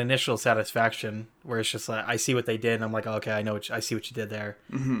 There's that initial satisfaction where it's just like I see what they did, and I'm like, okay, I see what you did there,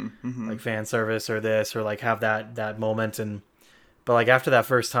 like fan service or this, or like have that moment, but like after that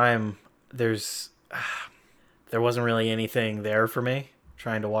first time, there wasn't really anything there for me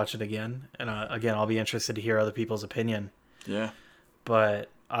trying to watch it again, and again, I'll be interested to hear other people's opinion. Yeah.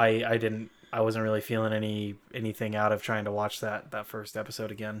 But I wasn't really feeling anything out of trying to watch that first episode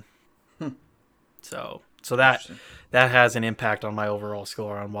again. So that has an impact on my overall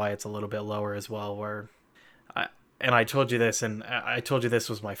score on why it's a little bit lower as well. Where I told you this, and I told you this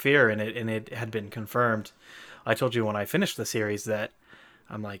was my fear, and it had been confirmed. I told you when I finished the series that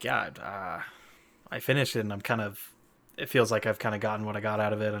I'm like, I finished it, and it feels like I've kind of gotten what I got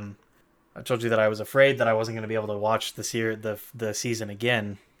out of it. And I told you that I was afraid that I wasn't going to be able to watch the season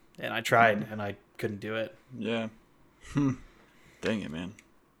again, and I tried, and I couldn't do it. Yeah. Dang it, man.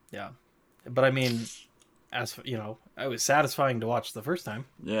 Yeah. But I mean, as it was satisfying to watch the first time.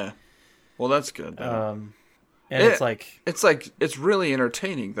 Yeah. Well, that's good. And it's really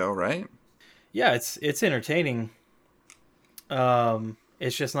entertaining though, right? Yeah, it's entertaining.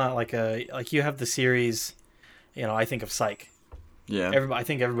 It's just not like you have the series, I think of Psych. Yeah. I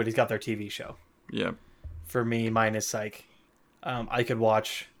think everybody's got their TV show. Yeah. For me, mine is Psych. I could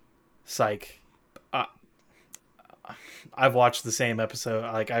watch Psych. I've watched the same episode.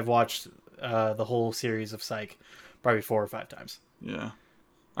 Like I've watched the whole series of Psych probably 4 or 5 times. Yeah.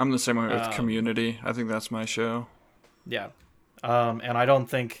 I'm the same way with Community. I think that's my show. Yeah. And I don't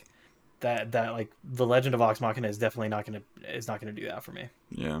think that like The Legend of Vox Machina is definitely not gonna do that for me.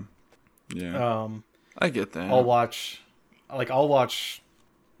 Yeah. Yeah. I get that. I'll watch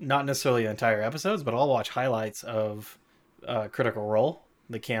not necessarily entire episodes, but I'll watch highlights of Critical Role,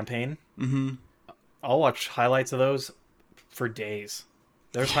 the campaign. Mm-hmm. I'll watch highlights of those for days.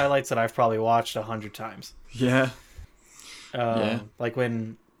 There's highlights that I've probably watched 100 times. Yeah. Like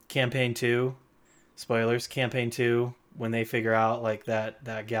when Campaign 2, spoilers, Campaign 2, when they figure out like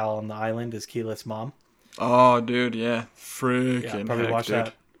that gal on the island is Keyleth's mom. Oh, dude, yeah. Freaking probably heck, watched dude.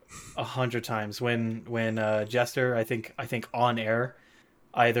 that 100 times. When Jester, I think on air,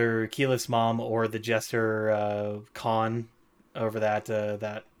 either Keyleth's mom or the Jester con over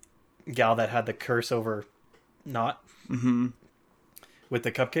that gal that had the curse over Not. Mm-hmm. With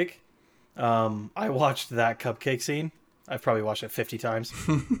the cupcake. I watched that cupcake scene. I've probably watched it 50 times.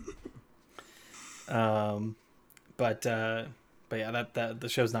 But yeah, that the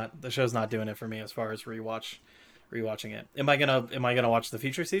show's not doing it for me as far as rewatching it. Am I gonna watch the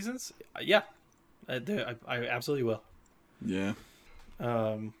future seasons? Yeah, I absolutely will. Yeah.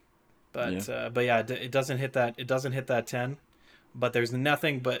 But yeah, it doesn't hit that 10. But there's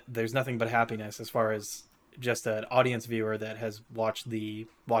nothing but happiness as far as just an audience viewer that has watched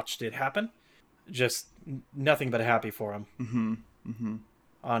it happen. Just nothing but happy for him. Mm-hmm. Mm-hmm.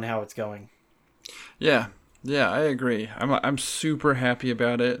 On how it's going. Yeah, I agree. I'm super happy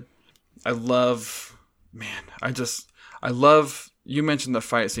about it. I love. You mentioned the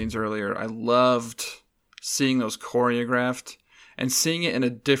fight scenes earlier. I loved seeing those choreographed and seeing it in a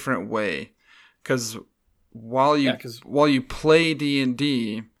different way, because while you play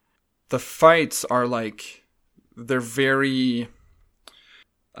D&D, the fights are like they're very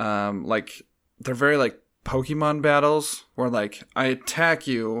Pokemon battles where like I attack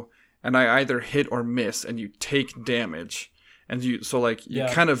you and I either hit or miss and you take damage, and you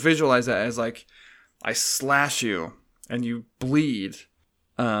kind of visualize that as like I slash you and you bleed.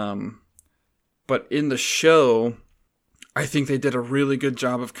 But in the show, I think they did a really good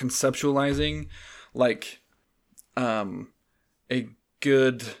job of conceptualizing like a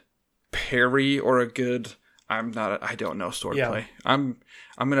good parry or a good I don't know swordplay. I'm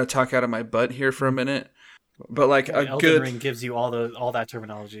gonna talk out of my butt here for a minute, but like Elden Ring gives you all that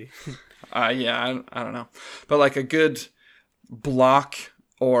terminology. I don't know, but like a good block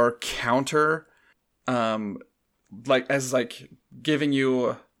or counter, like as like giving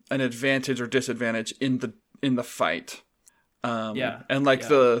you an advantage or disadvantage in the fight. And like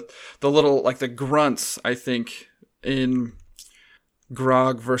the little like the grunts, I think in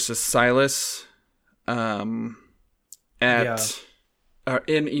Grog versus Silas, in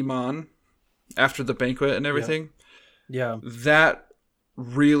Iman, after the banquet and everything. Yeah. That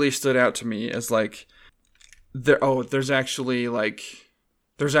really stood out to me as like there's actually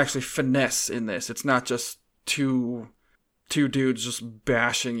finesse in this. It's not just two dudes just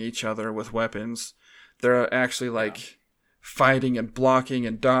bashing each other with weapons. They're actually like fighting and blocking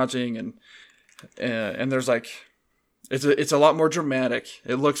and dodging and there's like it's a lot more dramatic.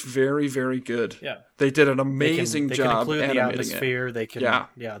 It looks very, very good. Yeah. They did an amazing job They can include animating the atmosphere. it. They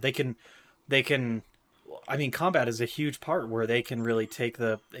can they can I mean, combat is a huge part where they can really take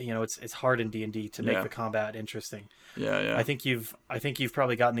it's hard in D&D to make the combat interesting. Yeah. I think you've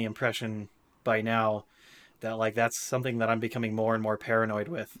probably gotten the impression by now that like that's something that I'm becoming more and more paranoid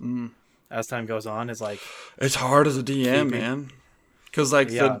with as time goes on. Is like it's hard as a DM, man, because like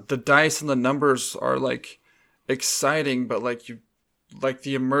the dice and the numbers are like exciting, but like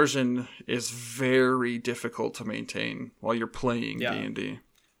the immersion is very difficult to maintain while you're playing D&D.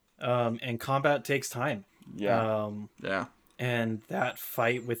 And combat takes time. Yeah. And that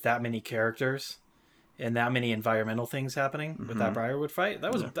fight with that many characters and that many environmental things happening with that Briarwood fight,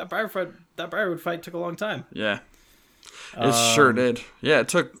 that Briarwood fight took a long time. Yeah. It sure did. Yeah, it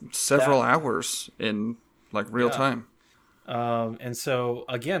took several hours in like real time. And so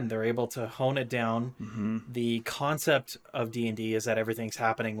again, they're able to hone it down. The concept of D&D is that everything's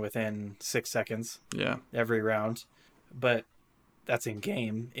happening within 6 seconds. Yeah. Every round. But that's in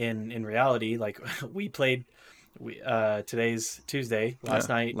game. In reality, like we played today's Tuesday. Last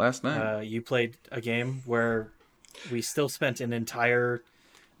night you played a game where we still spent an entire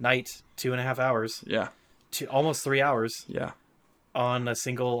night, 2.5 hours. Yeah. To almost 3 hours. Yeah. On a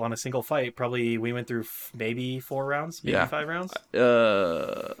single fight. Probably we went through maybe 4 rounds, maybe 5 rounds.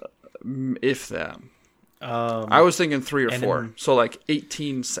 If that. I was thinking 3 or 4. So like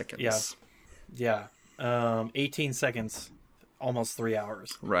 18 seconds. Yeah. 18 seconds, almost 3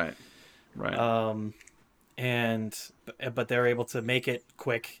 hours. Right. But they're able to make it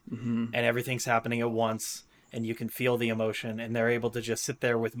quick, and everything's happening at once, and you can feel the emotion, and they're able to just sit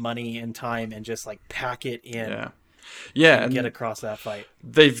there with money and time and just like pack it in. Yeah, and get across that fight.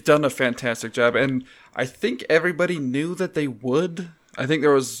 They've done a fantastic job, and I think everybody knew that they would. I think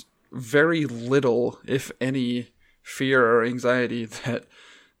there was very little, if any, fear or anxiety that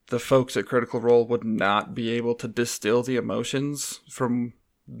the folks at Critical Role would not be able to distill the emotions from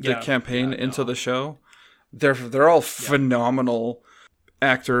the campaign into the show. They're all phenomenal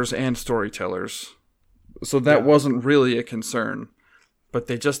actors and storytellers, so that wasn't really a concern. But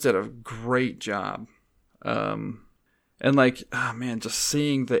they just did a great job. And like, oh man, just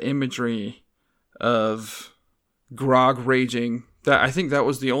seeing the imagery of Grog raging. I think that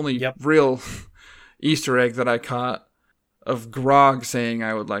was the only real Easter egg that I caught of Grog saying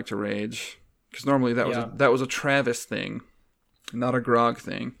I would like to rage. Because normally that was a Travis thing, not a Grog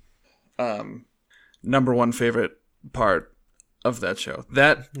thing. Number one favorite part of that show.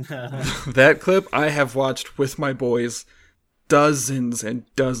 That clip I have watched with my boys dozens and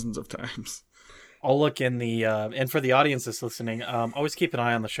dozens of times. I'll look in the and for the audience that's listening, always keep an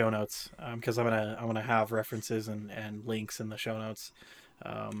eye on the show notes because I'm gonna have references and links in the show notes,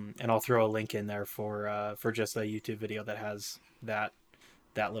 and I'll throw a link in there for just a YouTube video that has that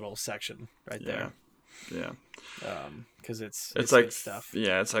little section right there. Yeah. Because it's like good stuff.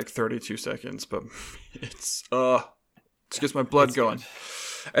 Yeah, it's like 32 seconds, but it's it gets my blood going. Good.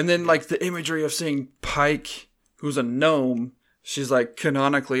 And then like the imagery of seeing Pike, who's a gnome, she's like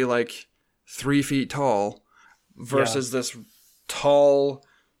canonically like 3 feet tall, versus this tall,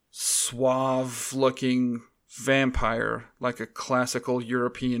 suave-looking vampire, like a classical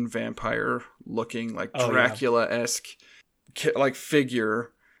European vampire looking, like Dracula-esque, like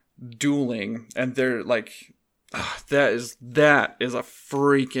figure dueling, and they're like, that is a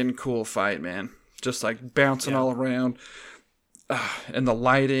freaking cool fight, man. Just like bouncing all around, and the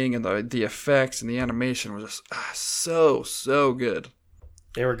lighting and the effects and the animation was just so good.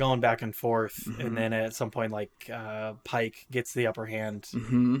 They were going back and forth, and then at some point, like Pike gets the upper hand,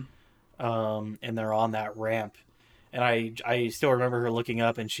 and they're on that ramp. And I still remember her looking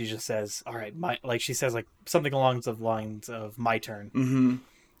up, and she just says, "All right, she says like something along the lines of my turn,"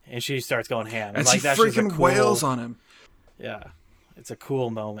 and she starts going ham, and like she freaking wails on him. Yeah, it's a cool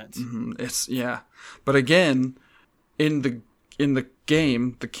moment. It's but again, in the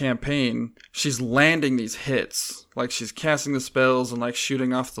game, the campaign, she's landing these hits. Like she's casting the spells and like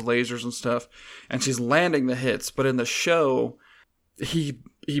shooting off the lasers and stuff, and she's landing the hits. But in the show, he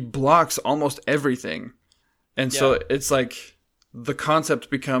blocks almost everything, and so it's like the concept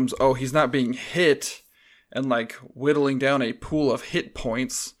becomes, he's not being hit and like whittling down a pool of hit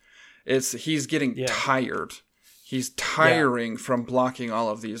points. He's getting tired. He's tiring from blocking all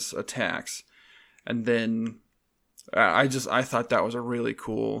of these attacks. And then I thought that was a really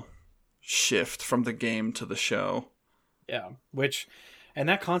cool shift from the game to the show. Yeah, and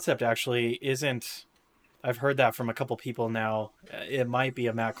that concept actually isn't. I've heard that from a couple people now. It might be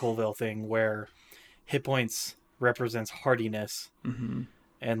a Matt Colville thing where hit points represents hardiness,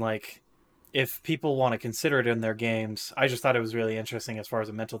 and like if people want to consider it in their games, I just thought it was really interesting as far as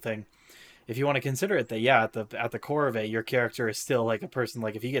a mental thing. If you want to consider it, that yeah, at the core of it, your character is still like a person.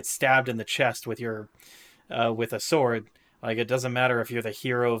 Like if you get stabbed in the chest with with a sword, like it doesn't matter if you're the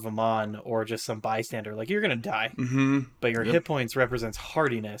hero of Amon or just some bystander, like you're gonna die. But your hit points represents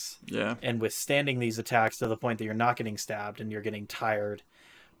hardiness, and withstanding these attacks to the point that you're not getting stabbed and you're getting tired,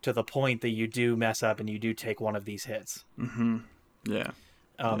 to the point that you do mess up and you do take one of these hits. And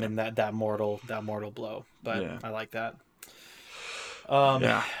that mortal blow. But I like that.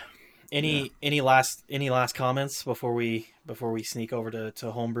 Any last comments before we sneak over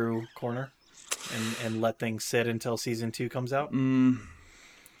to Homebrew Corner and let things sit until season 2 comes out? I'm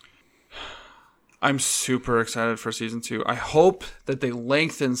super excited for season 2. I hope that they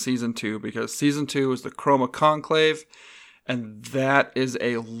lengthen season 2 because season 2 is the Chroma Conclave, and that is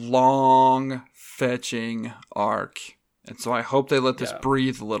a long fetching arc. And so I hope they let this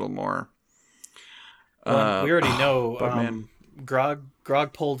breathe a little more. Well, we already know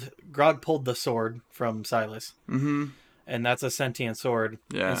Grog pulled the sword from Silas. And that's a sentient sword.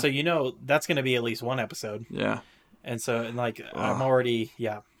 And so that's going to be at least one episode. And so I'm already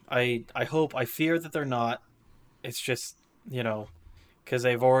I fear that they're not. It's just, cuz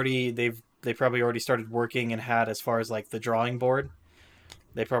they probably already started working and had, as far as like the drawing board,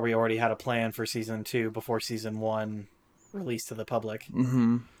 they probably already had a plan for season 2 before season 1 released to the public.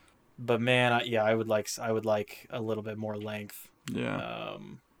 But man, I would like a little bit more length.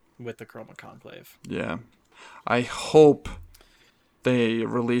 With the Chroma Conclave. I hope they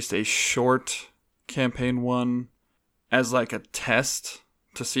released a short campaign 1 as like a test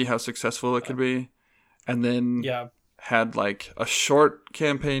to see how successful it could be, and then had like a short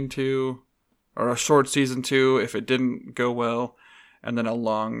campaign 2 or a short season 2 if it didn't go well, and then a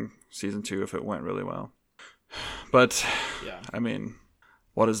long season 2 if it went really well. But I mean,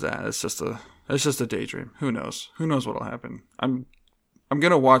 what is that? It's just a daydream. Who knows what'll happen. I'm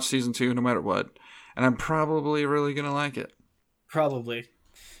gonna watch season 2 no matter what, and I'm probably really gonna like it. Probably,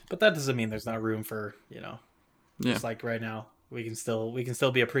 but that doesn't mean there's not room for just like right now we can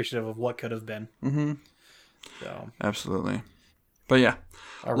still be appreciative of what could have been. So absolutely, but right.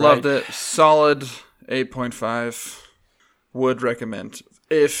 Loved it. Solid 8.5. Would recommend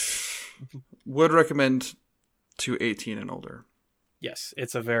to 18 and older. Yes,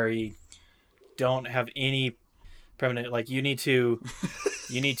 it's a very don't have any permanent, like you need to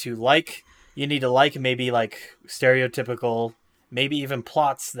like maybe like stereotypical, maybe even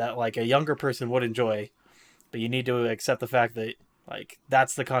plots that like a younger person would enjoy, but you need to accept the fact that like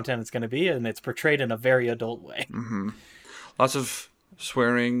that's the content it's going to be, and it's portrayed in a very adult way. Lots of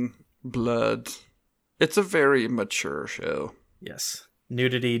swearing, blood. It's a very mature show. Yes,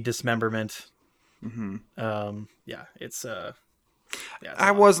 nudity, dismemberment. It's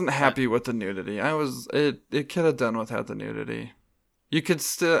I wasn't happy with the nudity. It could have done without the nudity. You could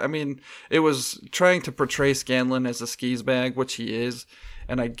still, it was trying to portray Scanlan as a skis bag, which he is,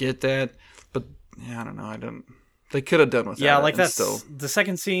 and I get that, but I don't know. They could have done without it. Yeah, like that's still... the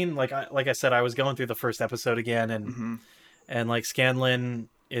second scene. Like I said, I was going through the first episode again, and like Scanlan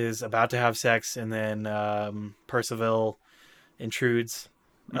is about to have sex, and then Percival intrudes.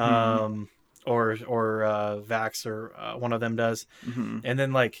 Or Vax or one of them does. And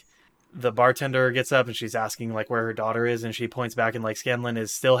then like the bartender gets up and she's asking like where her daughter is, and she points back and like Scanlan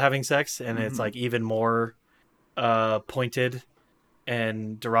is still having sex, and it's like even more pointed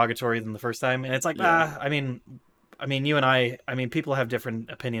and derogatory than the first time. And it's like I mean you and I people have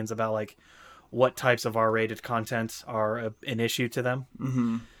different opinions about like what types of R-rated content are an issue to them.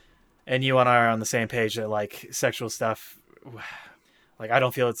 And you and I are on the same page that like sexual stuff, like, I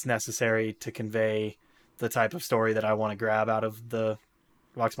don't feel it's necessary to convey the type of story that I want to grab out of the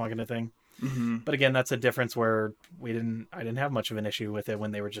Vox Machina thing. But again, that's a difference where I didn't have much of an issue with it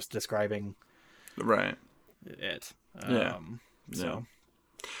when they were just describing it. So,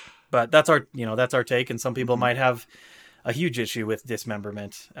 but that's our take, and some people might have a huge issue with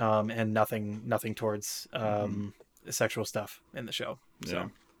dismemberment, and nothing towards sexual stuff in the show. So,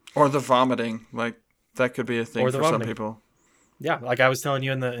 or the vomiting, like that could be a thing for some people. Yeah, like I was telling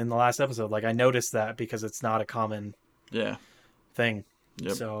you in the last episode, like I noticed that because it's not a common thing.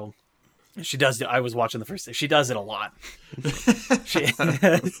 So she does. I was watching the first. She does it a lot. It's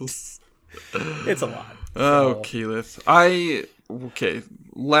a lot. Oh, Keyleth.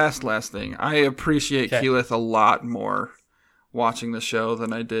 last thing. I appreciate Okay. Keyleth a lot more watching the show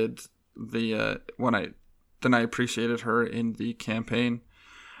than I did than I appreciated her in the campaign.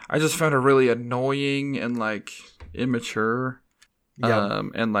 I just found her really annoying and like immature. Yeah.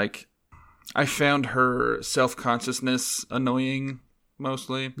 And like I found her self-consciousness annoying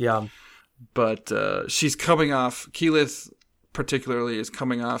mostly. Yeah. But she's coming off, Keyleth particularly is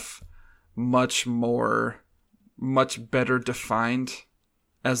coming off much better defined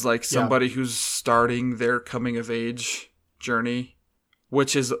as like somebody who's starting their coming of age journey,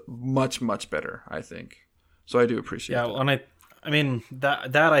 which is much better, I think. So I do appreciate that. Yeah, I mean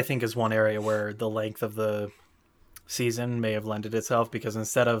that I think is one area where the length of the season may have lended itself, because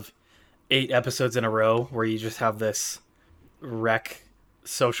instead of 8 episodes in a row where you just have this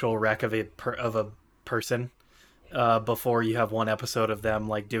social wreck of a person, before you have one episode of them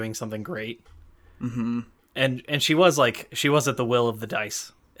like doing something great. Mm-hmm. And she was at the will of the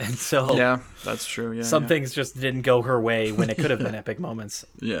dice. And so yeah, that's true. Yeah, some things just didn't go her way when it could have been epic moments.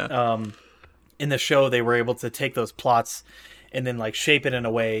 Yeah. In the show, they were able to take those plots and then like shape it in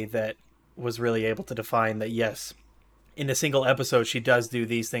a way that was really able to define that, yes, in a single episode, she does do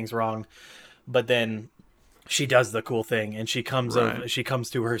these things wrong, but then she does the cool thing and she comes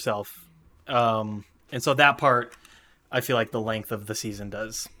to herself. And so that part, I feel like the length of the season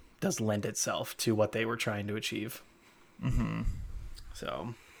does lend itself to what they were trying to achieve. Mm-hmm.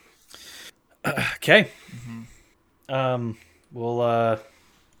 So, okay. Mm-hmm. We'll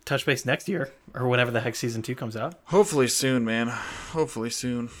touch base next year or whenever the heck season 2 comes out. Hopefully soon, man. Hopefully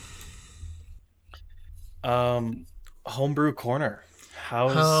soon. Homebrew Corner.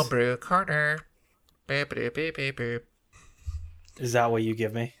 Homebrew Corner? Beep, beep, beep, beep, beep. Is that what you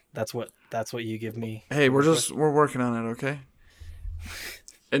give me? That's what you give me. Hey, we're working on it, okay?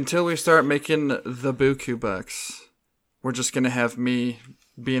 Until we start making the buku bucks, we're just gonna have me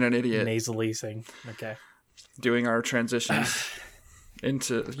being an idiot, nasally sing. Okay. Doing our transitions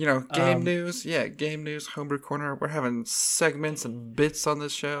into game news. Yeah, game news, Homebrew Corner. We're having segments and bits on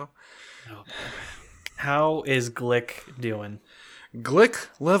this show. Oh, how is Glick doing? Glick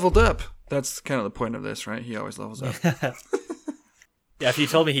leveled up. That's kind of the point of this, right? He always levels up. Yeah, if you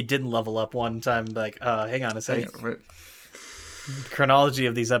told me he didn't level up one time, I'd be like, hang on a second. Right. The chronology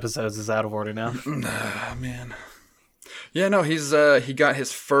of these episodes is out of order now. Man. Yeah, no, he got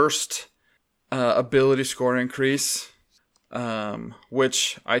his first ability score increase,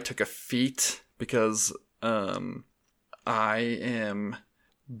 which I took a feat because I am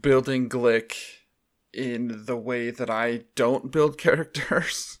building Glick in the way that I don't build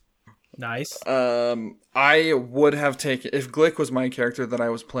characters. Nice. I would have taken, if Glick was my character that I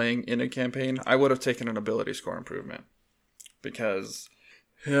was playing in a campaign, I would have taken an ability score improvement. Because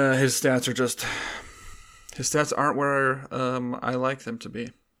his stats aren't where I like them to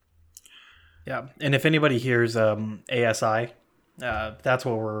be. Yeah, and if anybody hears ASI, that's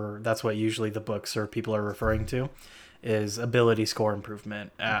what usually the books or people are referring to, is ability score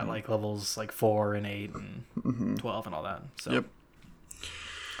improvement at like levels like 4 and 8 and 12 and all that. So yep.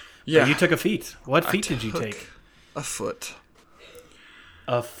 Yeah, but you took a feat. What feat did you take? A foot.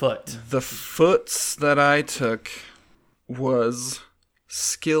 A foot. The foots that I took was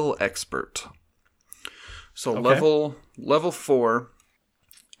skill expert. So okay. level 4.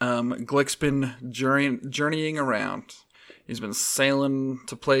 Glick's been journeying around. He's been sailing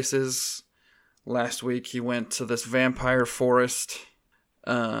to places. Last week he went to this vampire forest.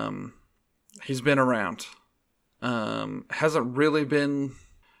 He's been around. I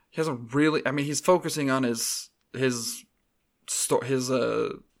mean, he's focusing on his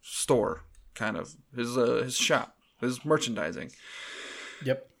store, kind of his shop, his merchandising.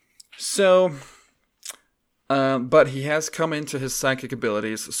 Yep. So, but he has come into his psychic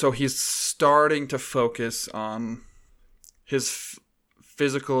abilities, so he's starting to focus on his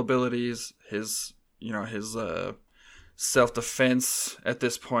physical abilities, his self-defense. At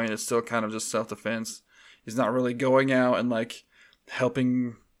this point, it's still kind of just self-defense. He's not really going out and like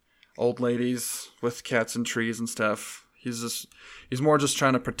helping old ladies with cats and trees and stuff. He's more just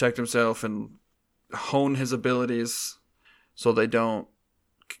trying to protect himself and hone his abilities so they don't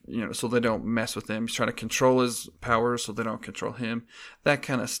mess with him. He's trying to control his powers so they don't control him. That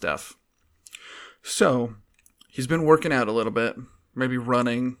kind of stuff. So, he's been working out a little bit, maybe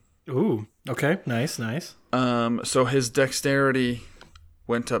running. Ooh, okay. Nice. So his dexterity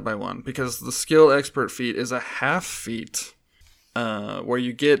went up by 1 because the skill expert feat is a half feat, where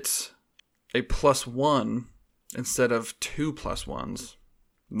you get a +1 instead of 2 +1s.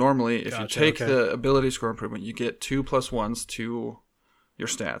 Normally, if you take the ability score improvement, you get 2 +1s to your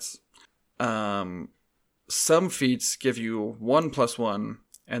stats. some feats give you 1+1,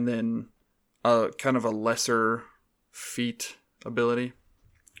 and then a kind of a lesser feat ability.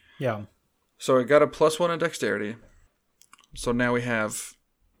 Yeah. So I got a +1 in dexterity. So now we have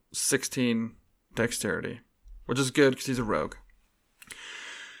 16 dexterity, which is good because he's a rogue.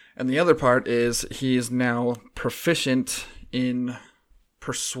 And the other part is he is now proficient in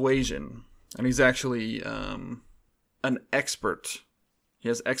persuasion. And he's actually an expert. He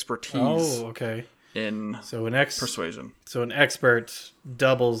has expertise okay. in persuasion. So an expert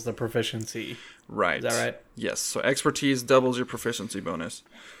doubles the proficiency. Right. Is that right? Yes. So expertise doubles your proficiency bonus.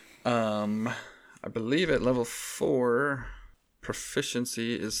 I believe at level 4,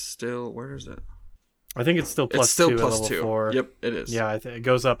 proficiency is still... Where is it? I think it's still +2 It's still at level +2. 4. Yep, it is. Yeah, it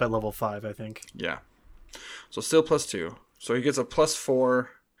goes up at level 5, I think. Yeah. So still +2. So he gets a +4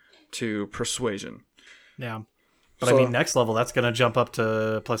 to persuasion. Yeah. But I mean, next level, that's going to jump up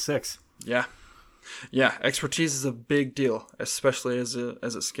to +6. Yeah. Yeah, expertise is a big deal, especially as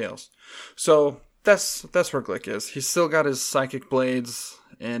it scales. So that's where Glick is. He's still got his psychic blades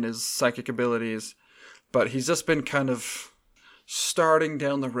and his psychic abilities, but he's just been kind of starting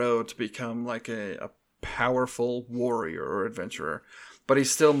down the road to become like a powerful warrior or adventurer. But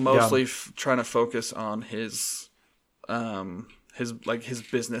he's still mostly trying to focus on his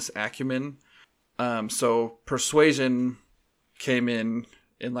business acumen. So persuasion came in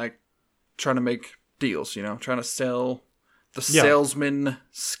like trying to make deals, trying to sell the salesman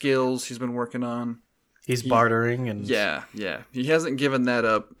skills he's been working on. He's bartering and yeah. He hasn't given that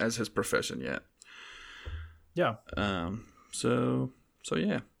up as his profession yet. Yeah. So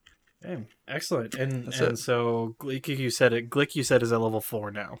yeah. Hey, excellent. And so Glick, you said is at level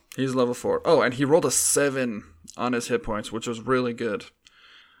 4 now. He's level 4. Oh, and he rolled a 7 on his hit points, which was really good.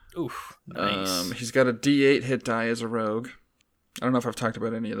 Oof. Nice. He's got a D8 hit die as a rogue. I don't know if I've talked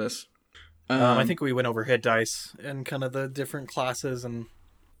about any of this. I think we went over hit dice and kind of the different classes, and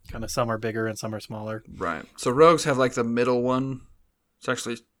kind of some are bigger and some are smaller. Right. So rogues have like the middle one. It's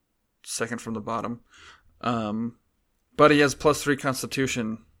actually second from the bottom. But he has +3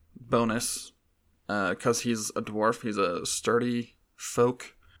 constitution bonus because he's a dwarf. He's a sturdy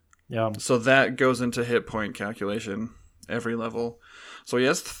folk. Yeah. So that goes into hit point calculation every level. So he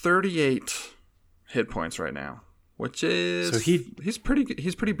has 38 hit points right now, which is so he's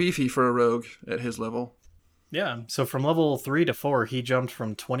pretty beefy for a rogue at his level. Yeah. So from level 3 to 4, he jumped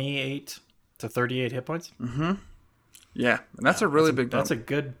from 28 to 38 hit points. Mm-hmm. Yeah, and that's a really big jump.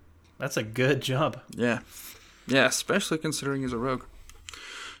 That's a good jump. Yeah. Yeah, especially considering he's a rogue.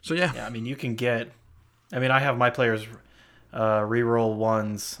 So yeah. Yeah, I mean, I have my players reroll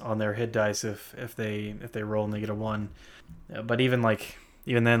 1s on their hit dice if they roll and they get a 1. But even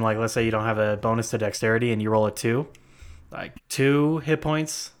then, let's say you don't have a bonus to dexterity and you roll a 2, like 2 hit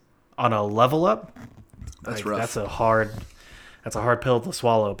points on a level up. That's rough. That's a hard pill to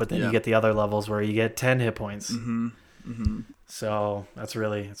swallow. But then you get the other levels where you get 10 hit points. Mm-hmm. Mm-hmm. So it's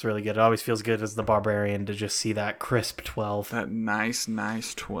really good. It always feels good as the barbarian to just see that crisp 12. That nice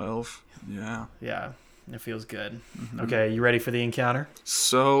 12. Yeah. Yeah, it feels good. Mm-hmm. Okay, you ready for the encounter?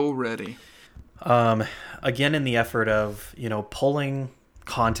 So ready. Again, in the effort of pulling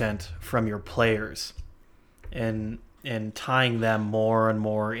content from your players and tying them more and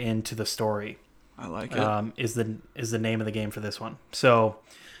more into the story. I like it. Is the name of the game for this one. So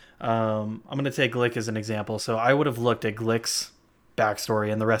I'm going to take Glick as an example. So I would have looked at Glick's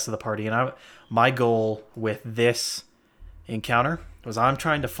backstory and the rest of the party, and my goal with this encounter was I'm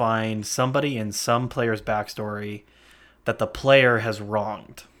trying to find somebody in some player's backstory that the player has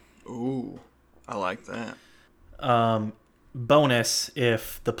wronged. Ooh, I like that. Bonus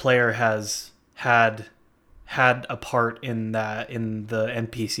if the player has had a part in the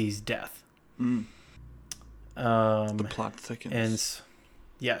NPC's death. The plot thickens.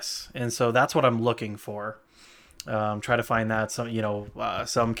 And so that's what I'm looking for. Try to find that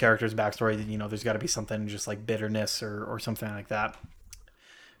some character's backstory that there's got to be something just like bitterness or something like that.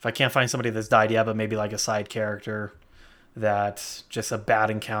 If I can't find somebody that's died yet, but maybe like a side character that just a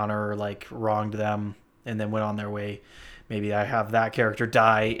bad encounter like wronged them and then went on their way, maybe I have that character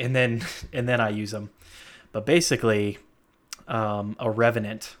die and then I use them. But basically, a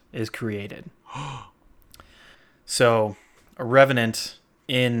revenant is created. So a revenant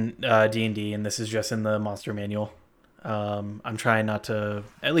in D&D, and this is just in the monster manual. I'm trying not to,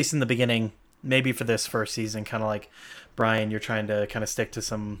 at least in the beginning, maybe for this first season, kind of like Brian, you're trying to kind of stick to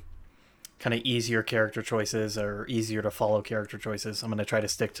some kind of easier character choices or easier to follow character choices. I'm going to try to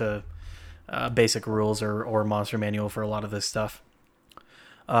stick to basic rules or monster manual for a lot of this stuff.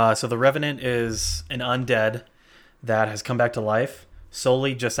 So the revenant is an undead that has come back to life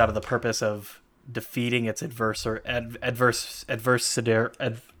solely just out of the purpose of defeating its adversary. Adversary.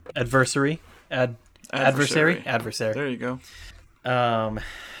 There you go.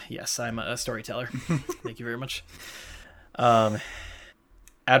 Yes, I'm a storyteller. Thank you very much.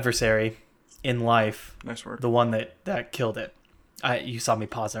 Adversary in life. Nice work. The one that killed it. You saw me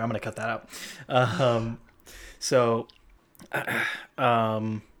pause there. I'm going to cut that out. So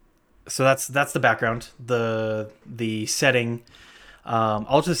that's the background, the setting.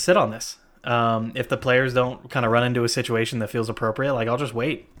 I'll just sit on this. If the players don't kind of run into a situation that feels appropriate, like I'll just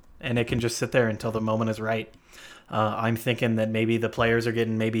wait, and it can just sit there until the moment is right. I'm thinking that maybe the players are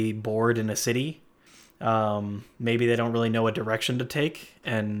getting maybe bored in a city. Maybe they don't really know what direction to take,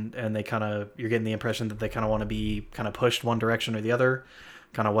 and they kind of, you're getting the impression that they kind of want to be kind of pushed one direction or the other,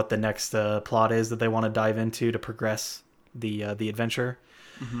 kind of what the next plot is that they want to dive into to progress the adventure.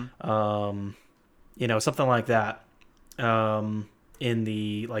 Mm-hmm. Something like that. In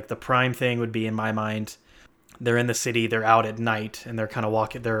the prime thing would be, in my mind, they're in the city, they're out at night, and they're kind of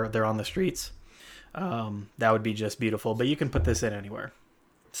walking, they're on the streets. That would be just beautiful, but you can put this in anywhere.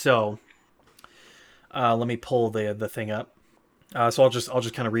 So let me pull the thing up. So I'll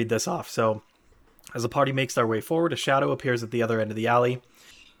just kind of read this off. So as the party makes their way forward, a shadow appears at the other end of the alley.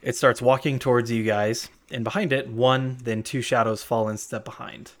 It starts walking towards you guys, and behind it, one, then two shadows fall and step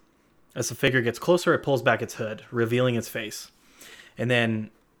behind. As the figure gets closer, it pulls back its hood, revealing its face. And then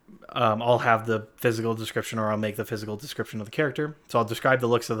I'll have the physical description, or I'll make the physical description of the character. So I'll describe the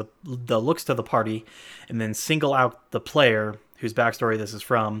looks to the party, and then single out the player whose backstory this is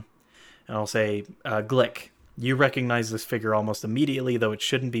from. And I'll say, Glick, you recognize this figure almost immediately, though it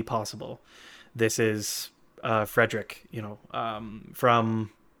shouldn't be possible. This is Frederick, from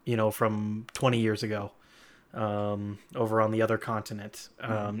 20 years ago, over on the other continent.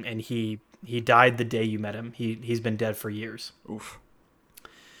 And he died the day you met him. He's been dead for years. Oof.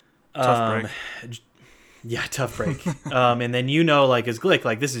 Tough break. Yeah, tough break. And then as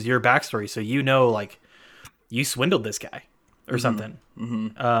Glick, this is your backstory, so you swindled this guy or something.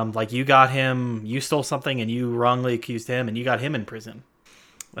 Mm-hmm. You got him, you stole something, and you wrongly accused him, and you got him in prison.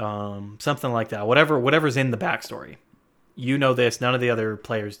 Something like that. Whatever's in the backstory. This, none of the other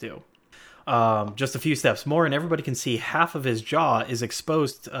players do. Just a few steps more, and everybody can see half of his jaw is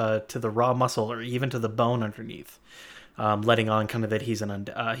exposed to the raw muscle, or even to the bone underneath. Letting on kind of that he's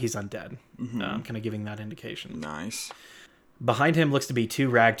undead. Mm-hmm. Kind of giving that indication. Nice. Behind him looks to be two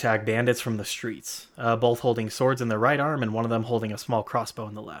ragtag bandits from the streets, both holding swords in their right arm, and one of them holding a small crossbow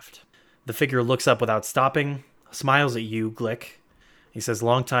in the left. The figure looks up without stopping, smiles at you, Glick. He says,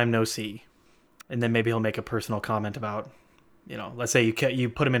 "Long time no see." And then maybe he'll make a personal comment about, let's say you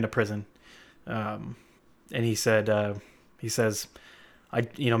put him into prison. And he says,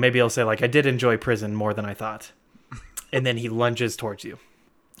 maybe he'll say, I did enjoy prison more than I thought. And then he lunges towards you.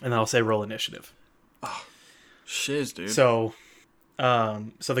 And then I'll say, roll initiative. Oh, shiz, dude. So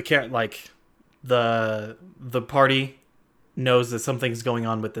the party knows that something's going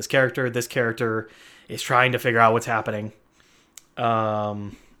on with this character. This character is trying to figure out what's happening.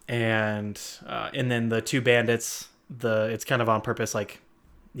 And then the two bandits, it's kind of on purpose.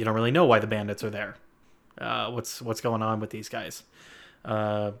 You don't really know why the bandits are there. What's going on with these guys?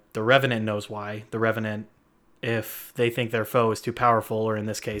 The Revenant knows why. The Revenant, if they think their foe is too powerful, or in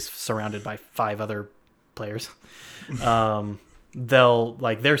this case, surrounded by 5 other players, they're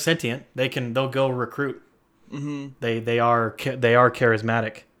sentient. They'll go recruit. Mm-hmm. They are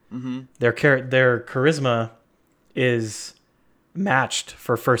charismatic. Mm-hmm. Their charisma is matched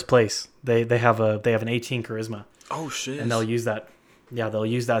for first place. They have an 18 charisma. Oh shit! And they'll use that. Yeah, they'll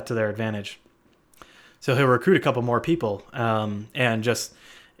use that to their advantage. So he'll recruit a couple more people, and just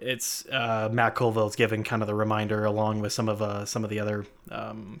it's Matt Colville's giving kind of the reminder, along with some of the other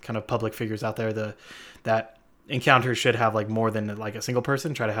kind of public figures out there. That encounters should have more than a single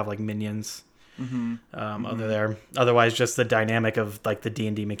person. Try to have minions. Mm-hmm. Other there. Otherwise, just the dynamic of the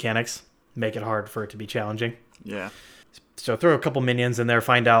D&D mechanics make it hard for it to be challenging. Yeah. So throw a couple minions in there,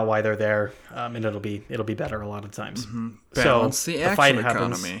 find out why they're there, and it'll be better a lot of times. Mm-hmm. Balance so the action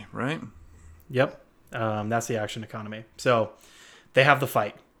economy, right? Yep, that's the action economy. So they have the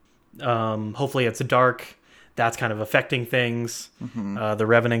fight. Hopefully it's dark. That's kind of affecting things. Mm-hmm. The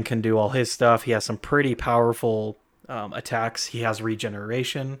Revenant can do all his stuff. He has some pretty powerful attacks. He has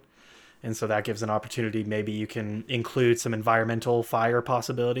regeneration, and so that gives an opportunity. Maybe you can include some environmental fire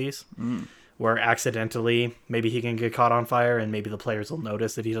possibilities. Mm. Where accidentally maybe he can get caught on fire, and maybe the players will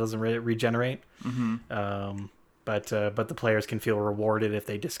notice that he doesn't regenerate. Mm-hmm. But the players can feel rewarded if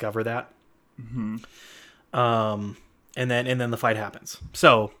they discover that. Mm-hmm. And then the fight happens.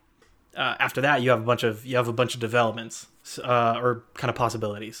 So after that, you have a bunch of developments or kind of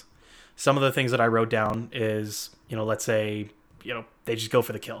possibilities. some of the things that I wrote down is, let's say, they just go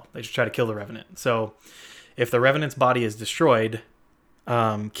for the kill. They just try to kill the Revenant. So if the Revenant's body is destroyed,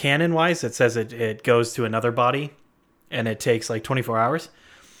 canon-wise, it says it goes to another body, and it takes like 24 hours.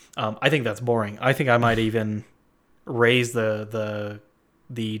 I think that's boring. I think I might even raise the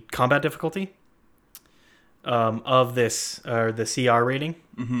combat difficulty of this, or the CR rating,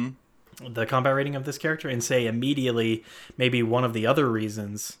 the combat rating of this character, and say immediately maybe one of the other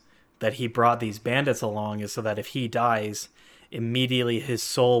reasons that he brought these bandits along is so that if he dies, immediately his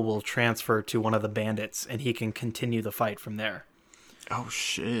soul will transfer to one of the bandits, and he can continue the fight from there. Oh,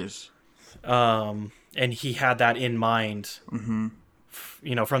 shiz. And he had that in mind,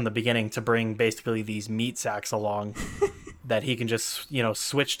 from the beginning, to bring basically these meat sacks along that he can just,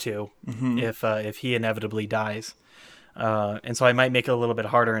 switch to if he inevitably dies. And so I might make it a little bit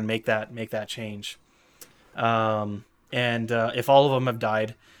harder and make that change. And if all of them have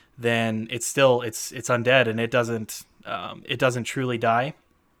died, then it's undead, and it doesn't truly die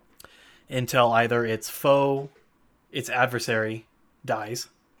until either its adversary dies,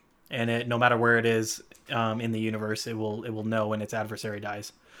 and no matter where it is in the universe, it will know when its adversary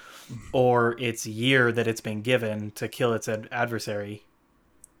dies, or its year that it's been given to kill its adversary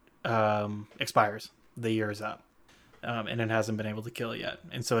expires. The year is up, and it hasn't been able to kill it yet.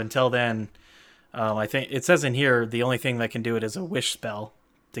 And so until then, I think it says in here the only thing that can do it is a wish spell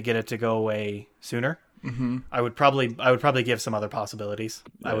to get it to go away sooner. I would probably give some other possibilities.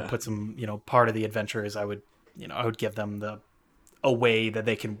 Yeah. I would put some, part of the adventurers, I would give them a way that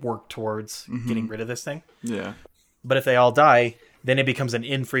they can work towards getting rid of this thing. Yeah. But if they all die, then it becomes an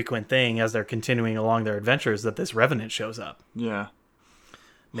infrequent thing as they're continuing along their adventures that this Revenant shows up. Yeah.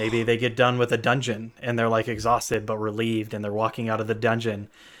 Maybe they get done with a dungeon and they're like exhausted but relieved, and they're walking out of the dungeon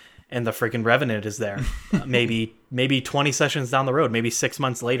and the freaking Revenant is there. maybe 20 sessions down the road, maybe 6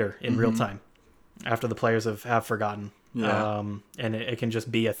 months later in real time, after the players have forgotten. Yeah. And it can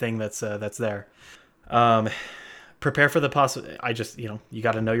just be a thing that's there. Prepare for the you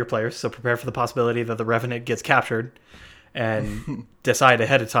got to know your players. So prepare for the possibility that the Revenant gets captured, and decide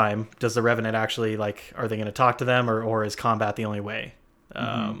ahead of time, does the Revenant actually, are they going to talk to them, or is combat the only way?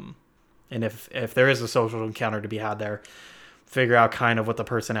 And if there is a social encounter to be had there, figure out kind of what the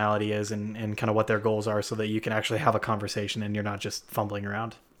personality is and kind of what their goals are, so that you can actually have a conversation and you're not just fumbling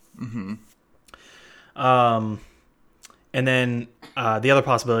around. And then the other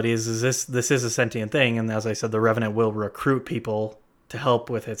possibility is this is a sentient thing, and as I said, the Revenant will recruit people to help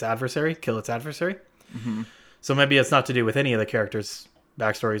with its adversary, kill its adversary. So maybe it's not to do with any of the characters'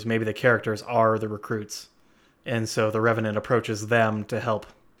 backstories. Maybe the characters are the recruits, and so the Revenant approaches them to help.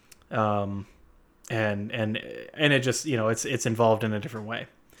 And it just, it's involved in a different way.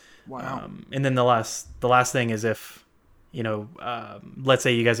 Wow. And then the last thing is if, let's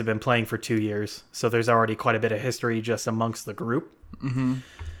say you guys have been playing for 2 years, so there's already quite a bit of history just amongst the group.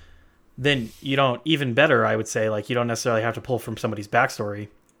 Then you don't, even better, I would say, you don't necessarily have to pull from somebody's backstory.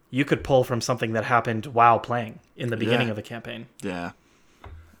 You could pull from something that happened while playing in the beginning of the campaign. Yeah.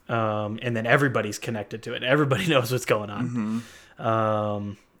 And then everybody's connected to it. Everybody knows what's going on.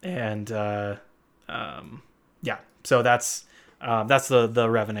 So that's the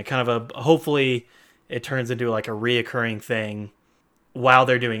Revenant. Kind of hopefully it turns into a reoccurring thing while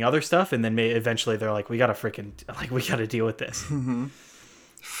they're doing other stuff, and then eventually they're like, we gotta deal with this.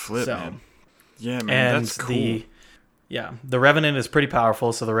 Flip, man. Yeah, man, and that's cool. The Revenant is pretty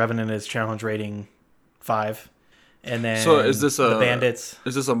powerful, so the Revenant is challenge rating 5. And then so is this the bandits?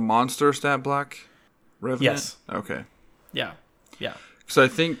 Is this a monster stat block Revenant? Yes. Okay. Yeah. So I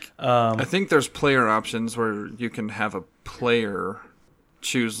think there's player options where you can have a player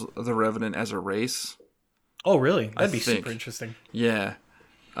choose the Revenant as a race. Oh, really? That'd be super interesting. Yeah.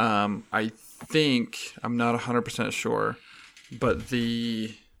 I think, I'm not 100% sure, but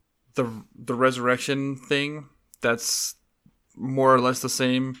the resurrection thing, that's more or less the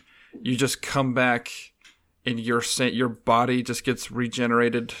same. You just come back and your body just gets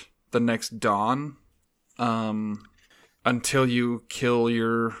regenerated the next dawn, until you kill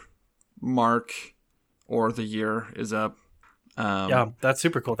your mark or the year is up. That's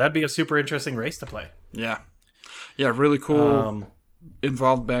super cool. That'd be a super interesting race to play. Yeah, really cool.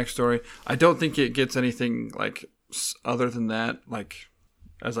 Involved backstory. I don't think it gets anything other than that,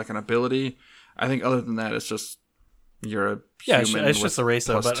 as an ability. I think other than that, it's just you're a human. It's just a race,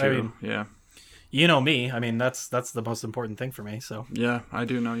 though. But 2. I mean, yeah, you know me. I mean, that's the most important thing for me. So yeah, I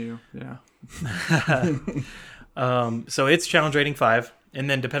do know you. Yeah. So it's challenge rating 5, and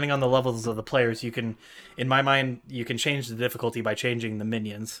then depending on the levels of the players, you can, in my mind, you can change the difficulty by changing the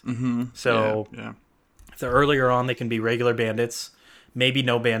minions. So if they're earlier on, they can be regular bandits. maybe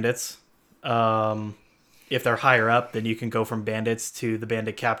no bandits. If they're higher up, then you can go from bandits to the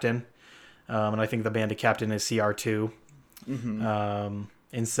bandit captain. And I think the bandit captain is CR2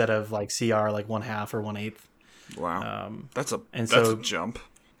 instead of like CR like 1/2 or 1/8. Wow, that's a jump.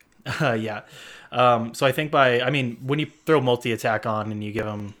 Yeah. So I think when you throw multi attack on and you give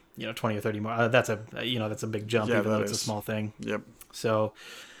them 20 or 30 more, that's a big jump, even though it's a small thing. Yep. So,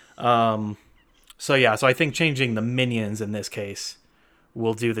 so I think changing the minions in this case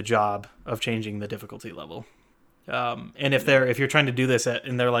will do the job of changing the difficulty level. And if you're trying to do this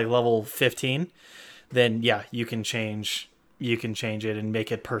and they're like level 15, then yeah, you can change it and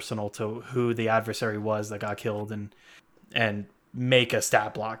make it personal to who the adversary was that got killed and make a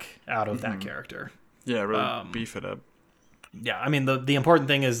stat block out of that character. Yeah, really beef it up. Yeah, I mean the important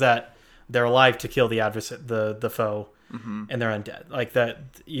thing is that they're alive to kill the adversary, the foe, and they're undead. Like that,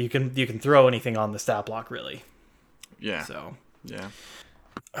 you can throw anything on the stat block really. Yeah. So yeah.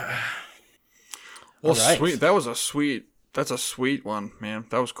 Well, right. Sweet. That's a sweet one, man.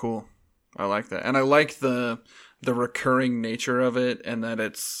 That was cool. I like that, and I like the recurring nature of it, and that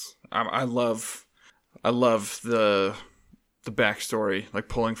it's. I love the backstory, like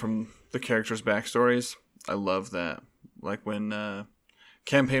pulling from the characters' backstories. I love that. Like when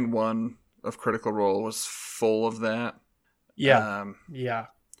campaign 1 of Critical Role was full of that. Yeah.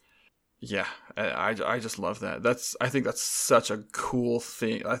 Yeah, I just love that. I think that's such a cool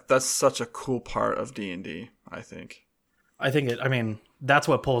thing. That's such a cool part of D&D, I think. That's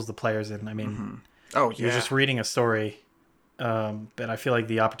what pulls the players in. I mean, oh yeah, you're just reading a story, but I feel like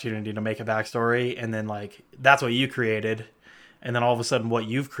the opportunity to make a backstory, and then like that's what you created, and then all of a sudden what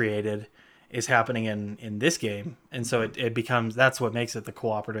you've created is happening in this game, and so it becomes, that's what makes it the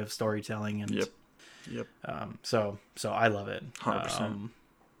cooperative storytelling. And yep. So I love it. 100%.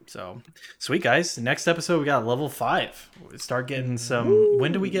 So sweet, guys. Next episode we got level 5. Start getting some.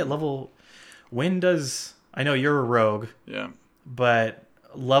 When do we get level? I know you're a rogue. Yeah. But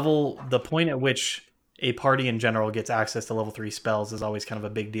the point at which a party in general gets access to level 3 spells is always kind of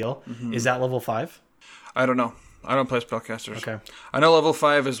a big deal. Is that level 5? I don't know. I don't play spellcasters. Okay. I know level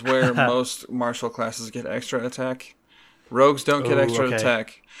 5 is where most martial classes get extra attack. Rogues don't get extra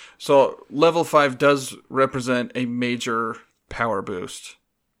attack. So level 5 does represent a major power boost.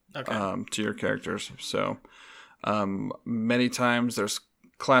 To your characters. So many times there's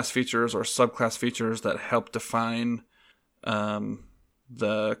class features or subclass features that help define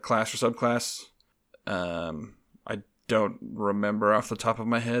the class or subclass. I don't remember off the top of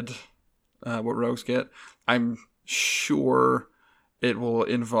my head what rogues get. I'm sure it will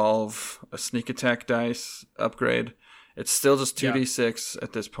involve a sneak attack dice upgrade. It's still just 2d6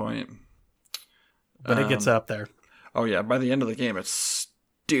 at this point. But it gets up there. Oh yeah, by the end of the game it's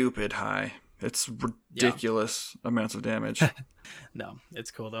stupid high. It's ridiculous amounts of damage. No,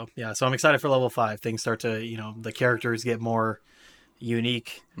 it's cool though. Yeah, so I'm excited for level 5. Things start to, the characters get more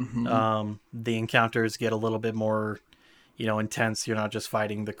unique. The encounters get a little bit more, intense. You're not just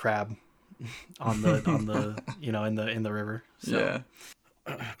fighting the crab on the in the river. So,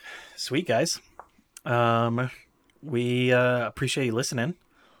 yeah. Sweet, guys. We appreciate you listening.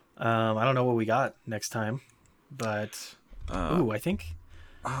 I don't know what we got next time, but I think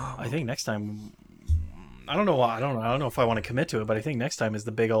next time, I don't know if I want to commit to it, but I think next time is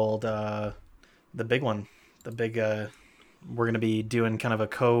the big old, the big one, we're going to be doing kind of a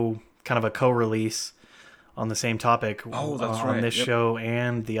co-release on the same topic. Oh, that's right. On this show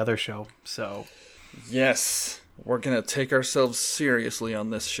and the other show. So yes, we're going to take ourselves seriously on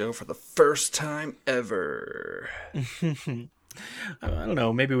this show for the first time ever. I don't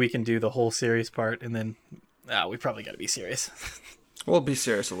know. Maybe we can do the whole serious part and then we probably got to be serious. We'll be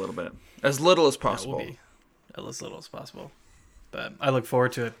serious a little bit. As little as possible. Yeah, we'll be as little as possible. But I look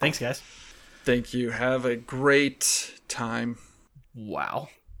forward to it. Thanks, guys. Thank you. Have a great time. Wow.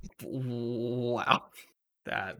 That